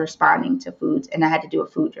way I was responding to foods. And I had to do a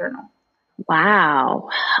food journal. Wow.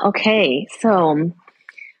 Okay. So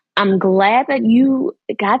I'm glad that you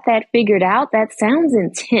got that figured out. That sounds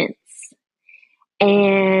intense.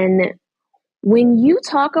 And when you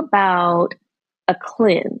talk about a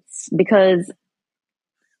cleanse, because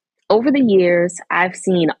over the years, I've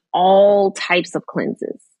seen all types of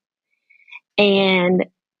cleanses. And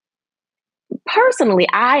personally,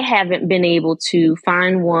 I haven't been able to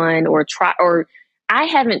find one or I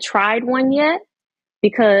haven't tried one yet,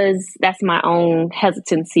 because that's my own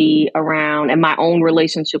hesitancy around and my own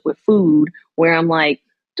relationship with food, where I'm like,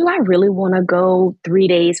 do I really want to go 3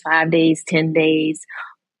 days, 5 days, 10 days?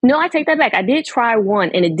 No, I take that back. I did try one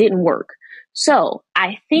and it didn't work. So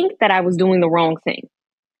I think that I was doing the wrong thing.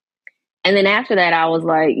 And then after that, I was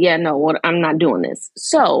like, yeah, no, I'm not doing this.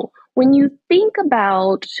 So when you think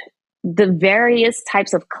about the various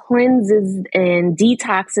types of cleanses and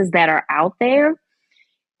detoxes that are out there,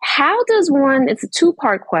 how does one, it's a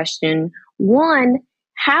two-part question. One,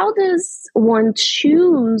 how does one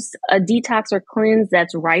choose a detox or cleanse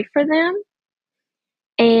that's right for them?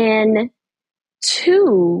 And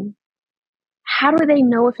two, how do they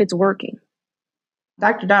know if it's working?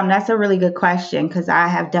 Dr. Dom, that's a really good question, because I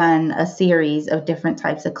have done a series of different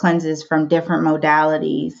types of cleanses from different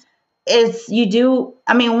modalities. The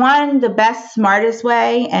best, smartest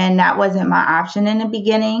way, and that wasn't my option in the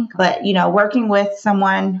beginning, but, working with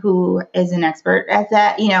someone who is an expert at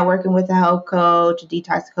that, working with a health coach, a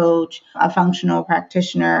detox coach, a functional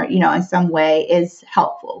practitioner, in some way is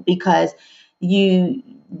helpful, because they're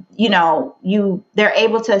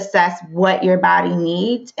able to assess what your body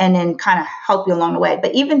needs and then kind of help you along the way.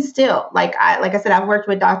 But even still, like I said, I've worked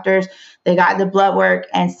with doctors, they got the blood work,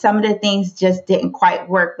 and some of the things just didn't quite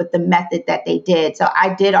work with the method that they did. So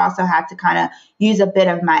I did also have to kind of use a bit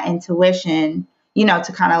of my intuition,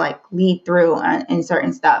 to kind of like lead through in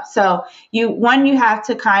certain stuff. So you have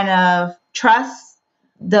to kind of trust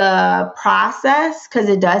the process, because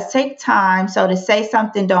it does take time. So to say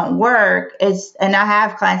something don't work and I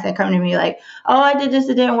have clients that come to me like, oh, I did this,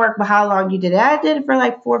 it didn't work, but how long you did it? I did it for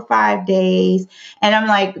like 4 or 5 days. And I'm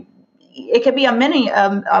like, it could be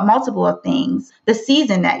a multiple of things. The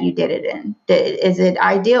season that you did it in, is it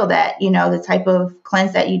ideal that, the type of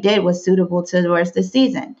cleanse that you did was suitable towards the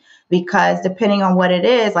season? Because depending on what it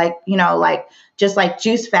is, like just like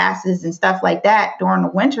juice fasts and stuff like that during the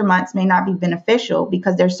winter months may not be beneficial,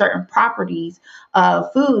 because there's certain properties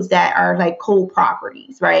of foods that are like cold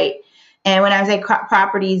properties, right? And when I say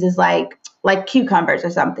properties is like cucumbers or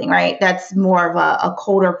something, right? That's more of a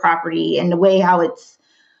colder property, and the way how it's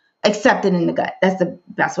accepted in the gut. That's the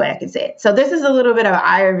best way I can say it. So this is a little bit of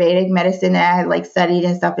Ayurvedic medicine that I had like studied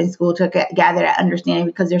and stuff in school to gather that understanding,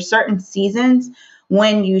 because there's certain seasons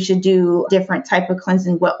when you should do different type of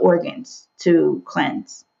cleansing, what organs to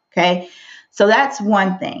cleanse. Okay. So that's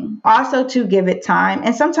one thing. Also to give it time.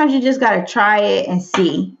 And sometimes you just got to try it and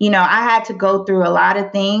see. I had to go through a lot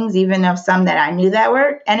of things, even of some that I knew that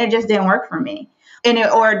worked, and it just didn't work for me.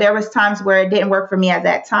 Or there was times where it didn't work for me at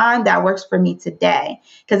that time that works for me today,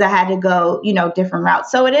 because I had to go, different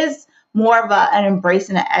routes. So it is more of an embrace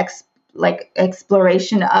and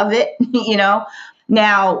exploration of it,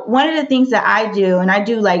 Now, one of the things that I do, and I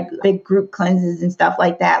do like big group cleanses and stuff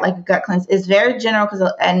like that, like a gut cleanse, is very general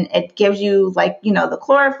and it gives you like, the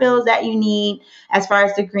chlorophylls that you need as far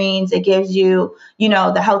as the greens. It gives you,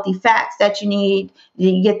 the healthy fats that you need.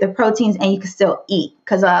 You get the proteins and you can still eat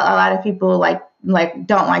because a lot of people like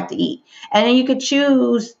don't like to eat. And then you could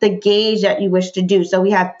choose the gauge that you wish to do. So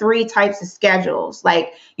we have 3 types of schedules.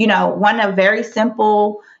 Like, one a very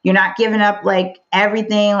simple, you're not giving up like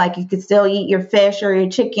everything. Like you could still eat your fish or your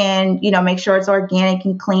chicken, make sure it's organic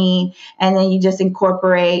and clean. And then you just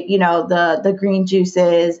incorporate, the green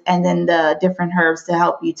juices and then the different herbs to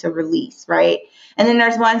help you to release, right? And then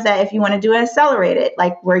there's ones that if you want to do it accelerated,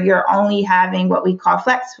 like where you're only having what we call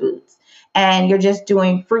flex foods and you're just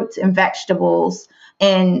doing fruits and vegetables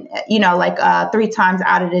and, 3 times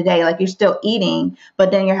out of the day, like you're still eating, but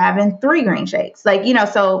then you're having 3 green shakes. Like,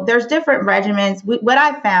 so there's different regimens. What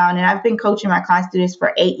I found, and I've been coaching my client students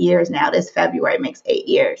for 8 years now, this February makes 8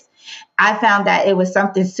 years. I found that it was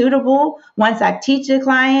something suitable. Once I teach a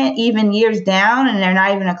client, even years down, and they're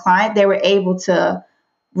not even a client, they were able to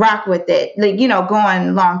rock with it, like,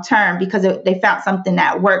 going long term because they found something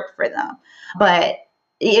that worked for them. But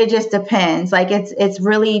it just depends. Like it's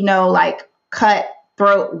really no like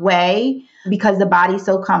cutthroat way because the body's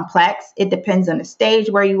so complex. It depends on the stage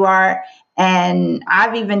where you are. And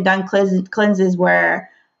I've even done cleanses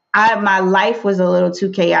where my life was a little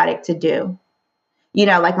too chaotic to do.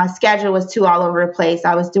 Like my schedule was too all over the place.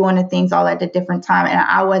 I was doing the things all at a different time and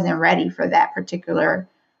I wasn't ready for that particular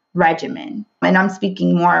regimen. And I'm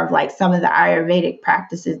speaking more of like some of the Ayurvedic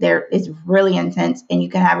practices. There is really intense and you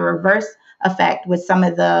can have a reverse effect with some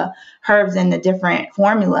of the herbs and the different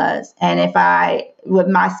formulas. And with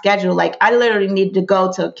my schedule, like I literally need to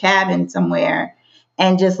go to a cabin somewhere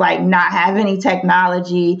and just like not have any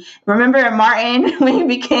technology. Remember Martin when he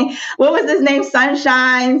became, what was his name?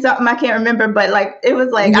 Sunshine, something I can't remember, but like, it was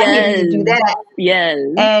like, yes. I needed to do that. Yes.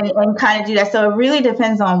 And kind of do that. So it really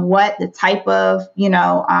depends on what the type of,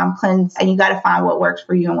 cleanse, and you got to find what works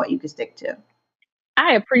for you and what you can stick to.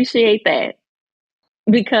 I appreciate that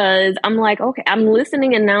because I'm like, okay, I'm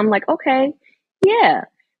listening and now I'm like, okay, yeah.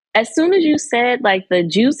 As soon as you said like the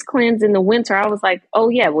juice cleanse in the winter, I was like, oh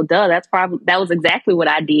yeah, well, duh, that was exactly what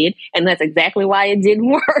I did. And that's exactly why it didn't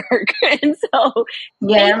work. And so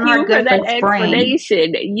thank you for that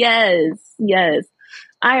explanation. Yes.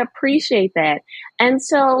 I appreciate that. And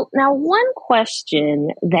so now one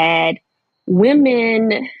question that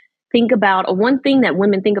women think about, or one thing that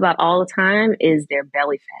women think about all the time is their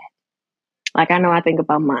belly fat. Like I know I think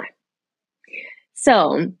about mine.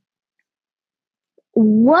 So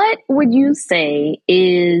what would you say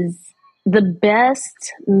is the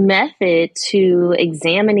best method to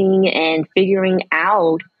examining and figuring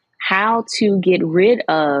out how to get rid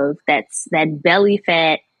of that belly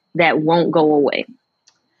fat that won't go away?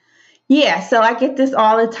 Yeah, so I get this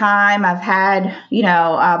all the time. I've had,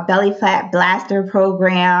 belly fat blaster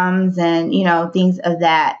programs and, things of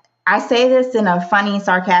that. I say this in a funny,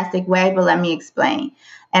 sarcastic way, but let me explain.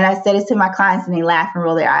 And I say this to my clients and they laugh and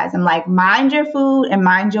roll their eyes. I'm like, mind your food and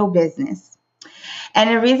mind your business. And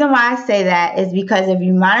the reason why I say that is because if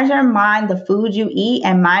you mind the food you eat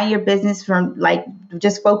and mind your business from like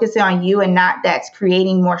just focusing on you and not that's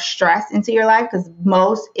creating more stress into your life, because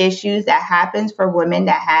most issues that happens for women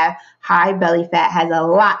that have high belly fat has a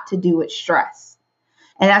lot to do with stress.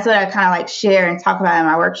 And that's what I kind of like share and talk about in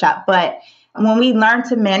my workshop. But when we learn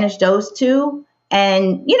to manage those two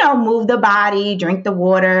and, move the body, drink the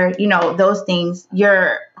water, those things,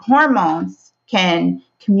 your hormones can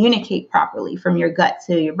communicate properly from your gut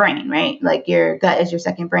to your brain, right? Like your gut is your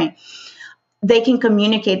second brain. They can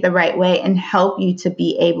communicate the right way and help you to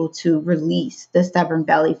be able to release the stubborn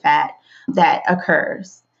belly fat that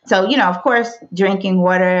occurs. So, of course, drinking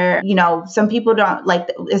water, some people don't like,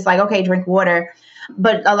 it's like, okay, drink water.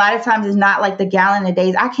 But a lot of times it's not like the gallon a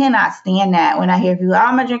day. I cannot stand that when I hear people,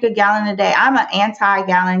 I'm going to drink a gallon a day. I'm an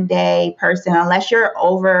anti-gallon a day person. Unless you're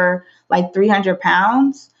over like 300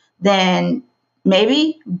 pounds, then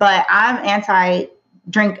maybe. But I'm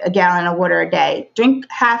anti-drink a gallon of water a day. Drink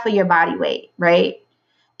half of your body weight, right?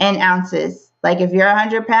 In ounces. Like if you're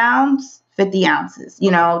 100 pounds, 50 ounces.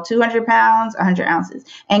 200 pounds, 100 ounces.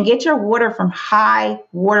 And get your water from high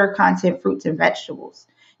water content fruits and vegetables.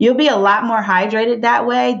 You'll be a lot more hydrated that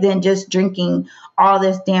way than just drinking all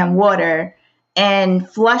this damn water and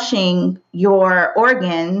flushing your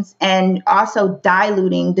organs and also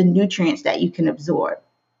diluting the nutrients that you can absorb.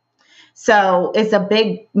 So it's a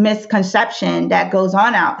big misconception that goes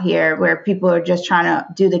on out here where people are just trying to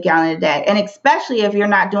do the gallon a day. And especially if you're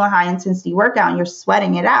not doing high intensity workout and you're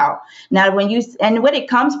sweating it out. Now, what it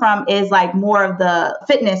comes from is like more of the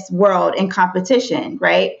fitness world and competition,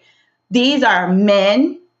 right? These are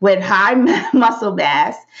men with high muscle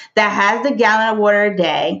mass that has the gallon of water a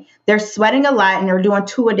day. They're sweating a lot and they're doing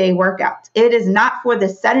 2-a-day workouts. It is not for the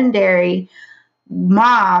sedentary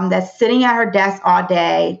mom that's sitting at her desk all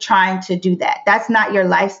day trying to do that. That's not your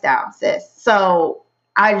lifestyle, sis. So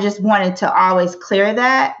I just wanted to always clear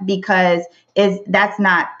that because that's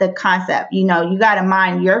not the concept. You know, you got to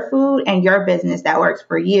mind your food and your business that works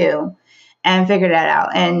for you and figure that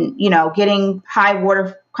out. And, you know, getting high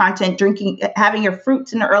water content, having your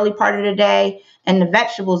fruits in the early part of the day and the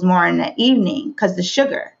vegetables more in the evening because the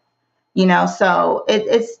sugar, you know, so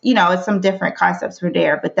it's, you know, it's some different concepts for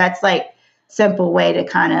there, but that's like simple way to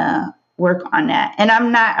kind of work on that. And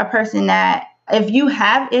I'm not a person that if you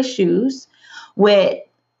have issues with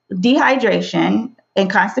dehydration and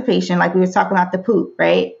constipation, like we were talking about the poop,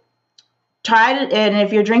 right? And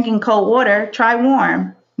if you're drinking cold water, try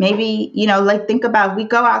warm. Maybe, you know, like think about if we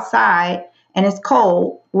go outside and it's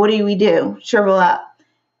cold, what do? Shrivel up.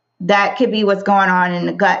 That could be what's going on in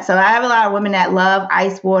the gut. So I have a lot of women that love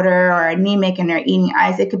ice water or anemic and they're eating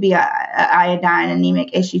ice. It could be a iodine anemic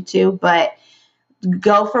issue too, but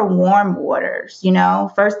go for warm waters, you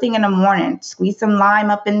know, first thing in the morning, squeeze some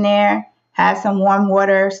lime up in there, have some warm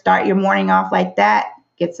water, start your morning off like that,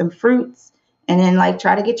 get some fruits, and then like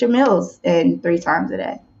try to get your meals in 3 times a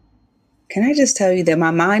day. Can I just tell you that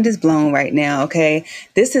my mind is blown right now, okay?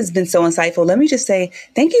 This has been so insightful. Let me just say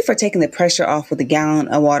thank you for taking the pressure off with a gallon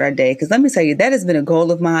of water a day, because let me tell you, that has been a goal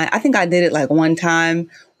of mine. I think I did it like one time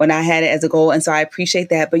when I had it as a goal, and so I appreciate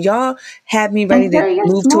that. But y'all had me ready to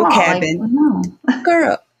move to a cabin. Like,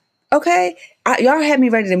 girl, okay? Y'all had me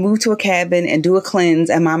ready to move to a cabin and do a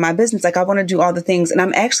cleanse and mind my business. Like, I want to do all the things. And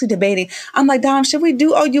I'm actually debating. I'm like, Dom, should we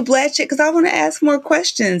do OU Black shit? Because I want to ask more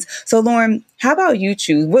questions. So, Lauren, how about you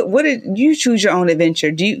choose? What did you choose your own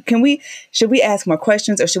adventure? Should we ask more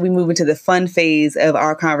questions or should we move into the fun phase of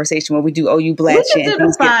our conversation where we do OU Black shit? We can do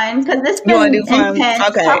the fun because this been intense.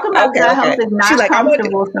 Okay. Talking about gut health is not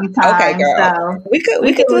comfortable sometimes. Okay, girl. So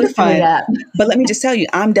we could do the fun. But let me just tell you,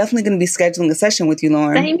 I'm definitely going to be scheduling a session with you,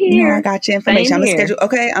 Lauren. Same here. You know, I got your information.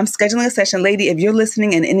 I'm scheduling a session. Lady, if you're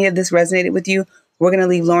listening and any of this resonated with you, we're going to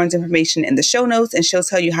leave Lauren's information in the show notes and she'll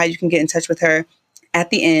tell you how you can get in touch with her at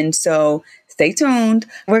the end. So stay tuned.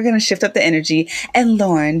 We're going to shift up the energy. And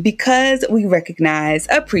Lauren, because we recognize,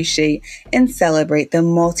 appreciate, and celebrate the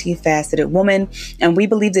multifaceted woman, and we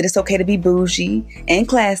believe that it's okay to be bougie and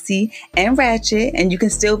classy and ratchet, and you can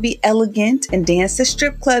still be elegant and dance to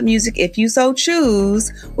strip club music if you so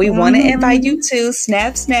choose, we want to invite you to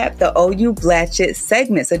Snap, the OU Blatchet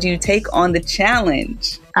segment. So do you take on the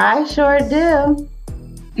challenge? I sure do.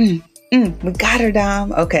 We got her,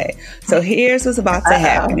 Dom. Okay. So here's what's about to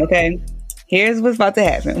happen. Okay. Here's what's about to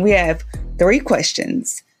happen. We have 3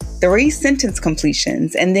 questions, 3 sentence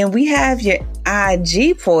completions, and then we have your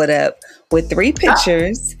IG pulled up with 3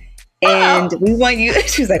 pictures. And we want you,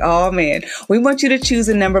 she was like, oh man, we want you to choose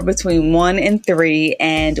a number between 1 and 3,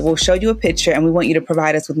 and we'll show you a picture and we want you to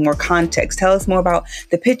provide us with more context. Tell us more about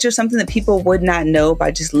the picture, something that people would not know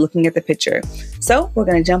by just looking at the picture. So we're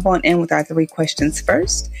going to jump on in with our 3 questions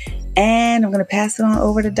first, and I'm going to pass it on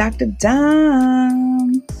over to Dr.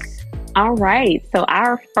 Dom. All right. So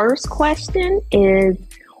our first question is,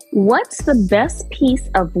 what's the best piece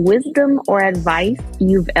of wisdom or advice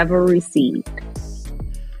you've ever received?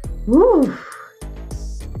 Ooh.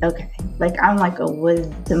 Okay. Like I'm like a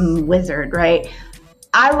wisdom wizard, right?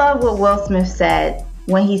 I love what Will Smith said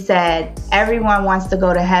when he said, everyone wants to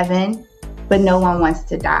go to heaven, but no one wants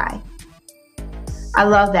to die. I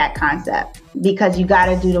love that concept because you got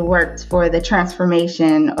to do the work for the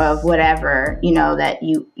transformation of whatever, you know, that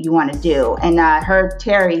you want to do. And I heard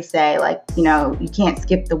Terry say, like, you know, you can't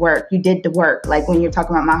skip the work. You did the work, like when you're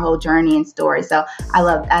talking about my whole journey and story. So I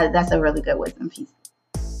love that. That's a really good wisdom piece.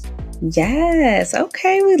 Yes.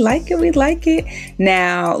 Okay. We like it.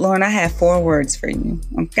 Now, Lauren, I have 4 words for you.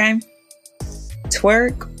 Okay.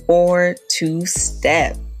 Twerk or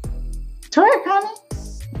 2-step. Twerk, honey.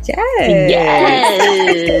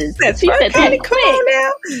 Yes. That's right. Come on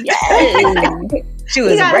now. Yes. She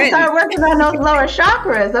was ready. You gotta start working on those lower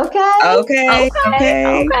chakras, okay? Okay.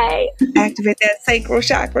 Activate that sacral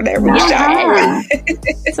chakra, that root chakra.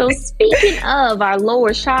 So speaking of our lower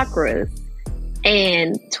chakras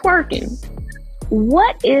and twerking,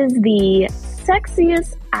 what is the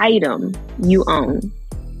sexiest item you own?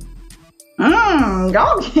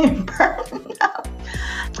 Don't get burned up.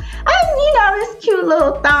 This cute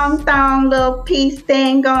little thong little piece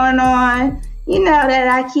thing going on. That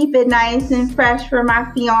I keep it nice and fresh for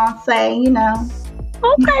my fiance.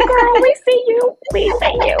 Okay, girl, we see you. We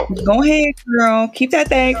see you. Go ahead, girl. Keep that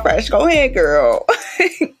thing fresh. Go ahead, girl.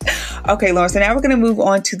 Okay, Lauren, so now we're going to move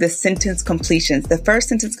on to the sentence completions. The first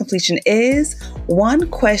sentence completion is, one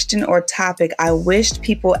question or topic I wished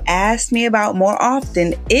people asked me about more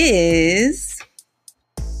often is...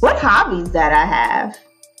 What hobbies that I have?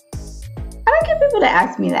 I don't get people to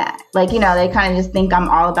ask me that. They kind of just think I'm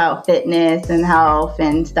all about fitness and health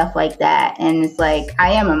and stuff like that. And it's like,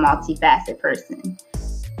 I am a multifaceted person.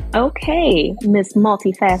 Okay, Miss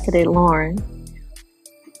Multifaceted Lauren.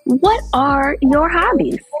 What are your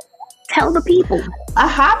hobbies? Tell the people. A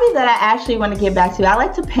hobby that I actually want to get back to, I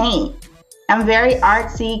like to paint. I'm very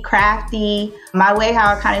artsy, crafty. My way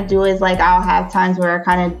how I kind of do is I'll have times where I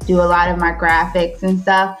kind of do a lot of my graphics and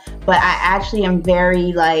stuff. But I actually am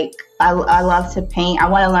very I love to paint. I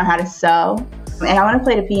want to learn how to sew. And I want to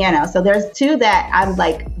play the piano. So there's two that I'm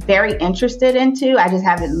very interested into. I just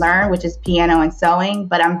haven't learned, which is piano and sewing.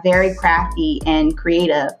 But I'm very crafty and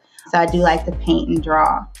creative. So I do like to paint and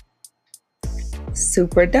draw.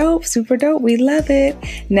 Super dope, super dope. We love it.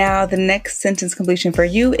 Now, the next sentence completion for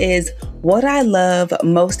you is, what I love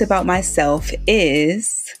most about myself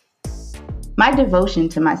is... my devotion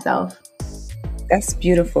to myself. That's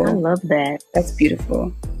beautiful. I love that. That's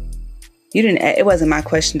beautiful. It wasn't my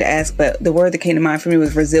question to ask, but the word that came to mind for me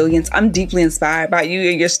was resilience. I'm deeply inspired by you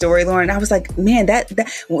and your story, Lauren. I was like, man,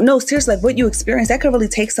 no, seriously, what you experienced, that could really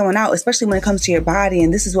take someone out, especially when it comes to your body.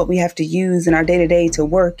 And this is what we have to use in our day to day to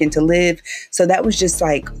work and to live. So that was just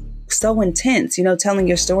so intense, telling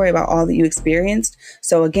your story about all that you experienced.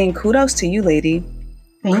 So again, kudos to you, lady.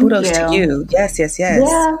 Kudos to you. Yes.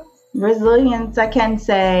 Yeah. Resilience, I can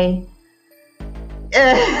say.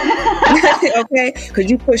 Okay, because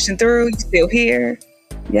you pushing through, you still here.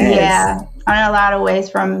 Yes. Yeah, in a lot of ways,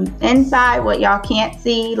 from inside what y'all can't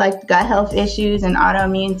see, gut health issues and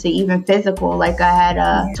autoimmune, to even physical. I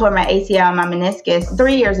had tore my ACL and my meniscus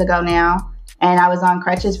 3 years ago now, and I was on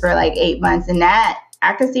crutches for 8 months, and that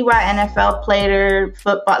I could see why NFL player,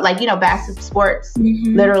 football, basketball sports,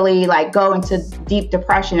 literally go into deep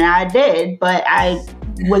depression, and I did, but I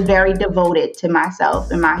was very devoted to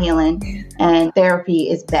myself and my healing, and therapy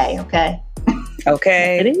is bae, okay?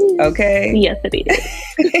 Okay. It is. Okay. Yes, it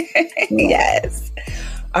is. Yes.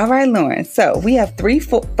 All right, Lauren. So we have 3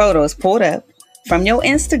 photos pulled up from your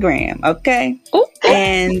Instagram, okay? Ooh.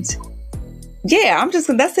 And yeah,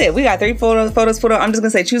 that's it. We got 3 photos pulled up. I'm just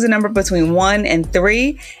going to say choose a number between 1 and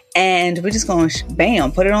 3, and we're just going to,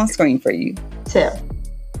 bam, put it on screen for you. 2.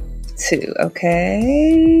 2,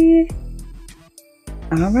 okay.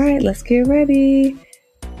 All right, let's get ready.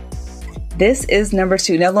 This is number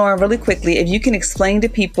 2. Now, Lauren, really quickly, if you can explain to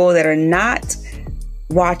people that are not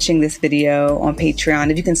watching this video on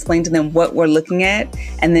Patreon, if you can explain to them what we're looking at,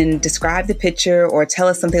 and then describe the picture or tell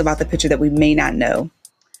us something about the picture that we may not know.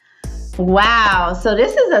 Wow. So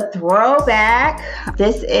this is a throwback.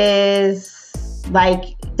 This is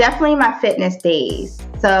definitely my fitness days.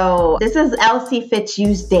 So this is Elsie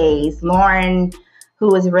Fitzhugh's days. Lauren, who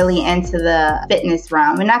was really into the fitness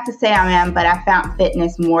realm. And not to say I am, but I found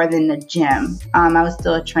fitness more than the gym. I was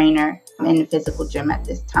still a trainer in the physical gym at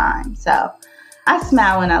this time. So I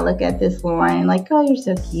smile when I look at this, Lauren, oh, you're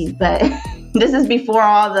so cute. But this is before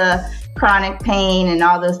all the chronic pain and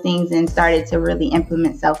all those things, and started to really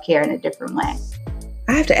implement self-care in a different way.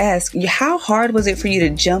 I have to ask, how hard was it for you to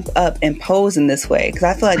jump up and pose in this way? Because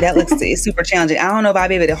I feel like that looks super challenging. I don't know if I'd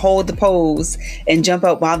be able to hold the pose and jump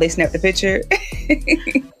up while they snap the picture.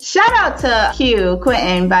 Shout out to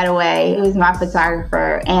Quentin, by the way. He was my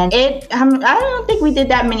photographer. And I don't think we did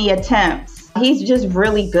that many attempts. He's just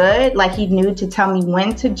really good. He knew to tell me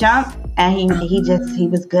when to jump. And he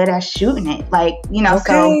was good at shooting it. Okay.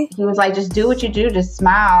 So he was just do what you do, just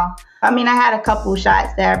smile. I mean, I had a couple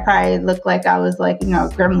shots that probably looked like I was a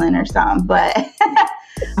gremlin or something, but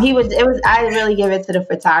I really give it to the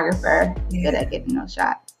photographer. Yeah. Good at getting those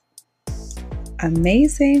shots.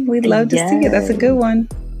 Amazing. We'd love to see it. That's a good one.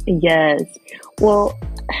 Yes. Well,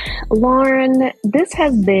 Lauren, this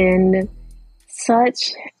has been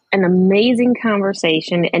such an amazing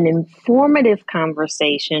conversation, an informative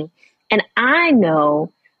conversation. And I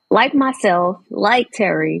know, like myself, like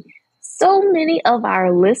Terry, so many of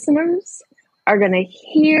our listeners are going to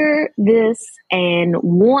hear this and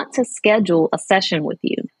want to schedule a session with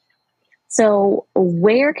you. So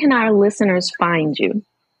where can our listeners find you?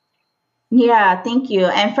 Yeah, thank you.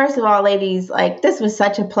 And first of all, ladies, like this was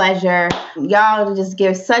such a pleasure. Y'all just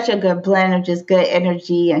give such a good blend of just good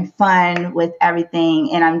energy and fun with everything.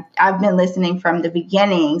 And I've been listening from the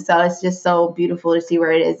beginning, so it's just so beautiful to see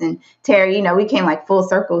where it is. And Terry, we came like full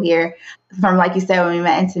circle here from, like you said, when we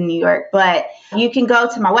met into New York. But you can go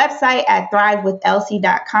to my website at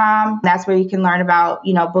thrivewithelsie.com. That's where you can learn about,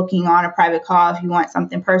 booking on a private call if you want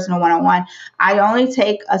something personal one-on-one. I only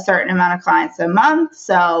take a certain amount of clients a month.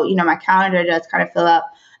 So, my calendar does kind of fill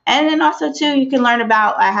up. And then also, too, you can learn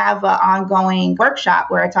about, I have an ongoing workshop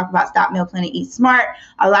where I talk about Stop Meal Planning, Eat Smart.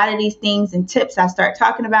 A lot of these things and tips I start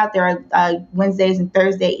talking about, there are Wednesdays and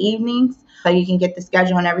Thursday evenings. So you can get the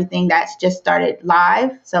schedule and everything. That's just started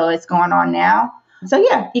live. So it's going on now. So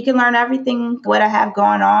yeah, you can learn everything, what I have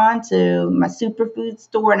going on, to my superfood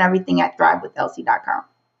store and everything at thrivewithelsie.com.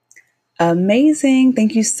 Amazing.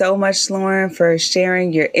 Thank you so much, Lauren, for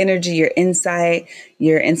sharing your energy, your insight,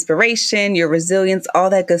 your inspiration, your resilience,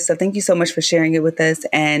 all that good stuff. Thank you so much for sharing it with us.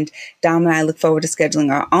 And Dom and I look forward to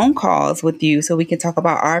scheduling our own calls with you so we can talk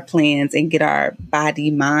about our plans and get our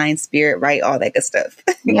body, mind, spirit right, all that good stuff.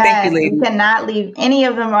 Yes, Thank you, ladies. We cannot leave any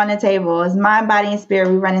of them on the table. It's mind, body, and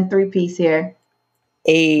spirit. We run in 3-piece here.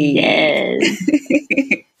 Yes.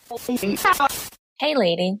 Hey,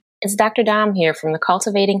 lady. It's Dr. Dom here from the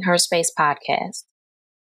Cultivating Her Space podcast.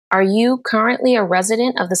 Are you currently a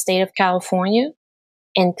resident of the state of California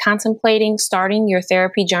and contemplating starting your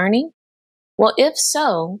therapy journey? Well, if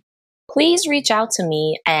so, please reach out to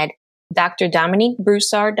me at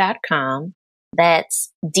drdominiquebroussard.com.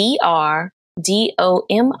 That's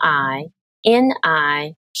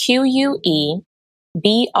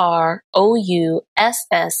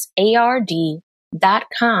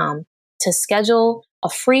to schedule a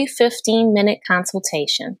free 15-minute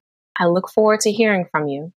consultation. I look forward to hearing from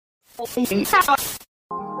you.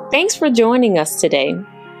 Thanks for joining us today.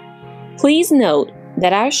 Please note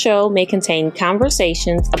that our show may contain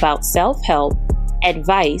conversations about self-help,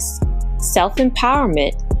 advice,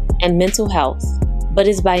 self-empowerment, and mental health, but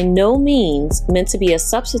is by no means meant to be a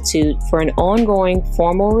substitute for an ongoing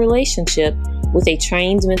formal relationship with a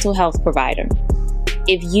trained mental health provider.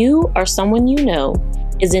 If you or someone you know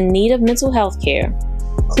is in need of mental health care,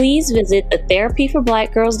 please visit the Therapy for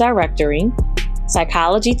Black Girls directory,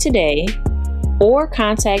 Psychology Today, or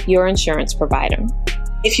contact your insurance provider.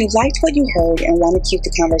 If you liked what you heard and want to keep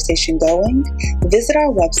the conversation going, visit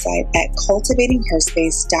our website at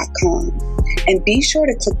cultivatingherspace.com and be sure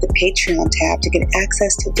to click the Patreon tab to get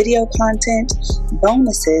access to video content,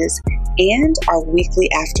 bonuses, and our weekly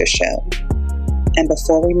after show. And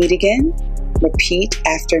before we meet again, repeat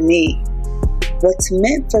after me. What's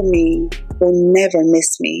meant for me will never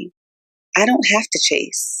miss me. I don't have to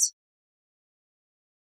chase.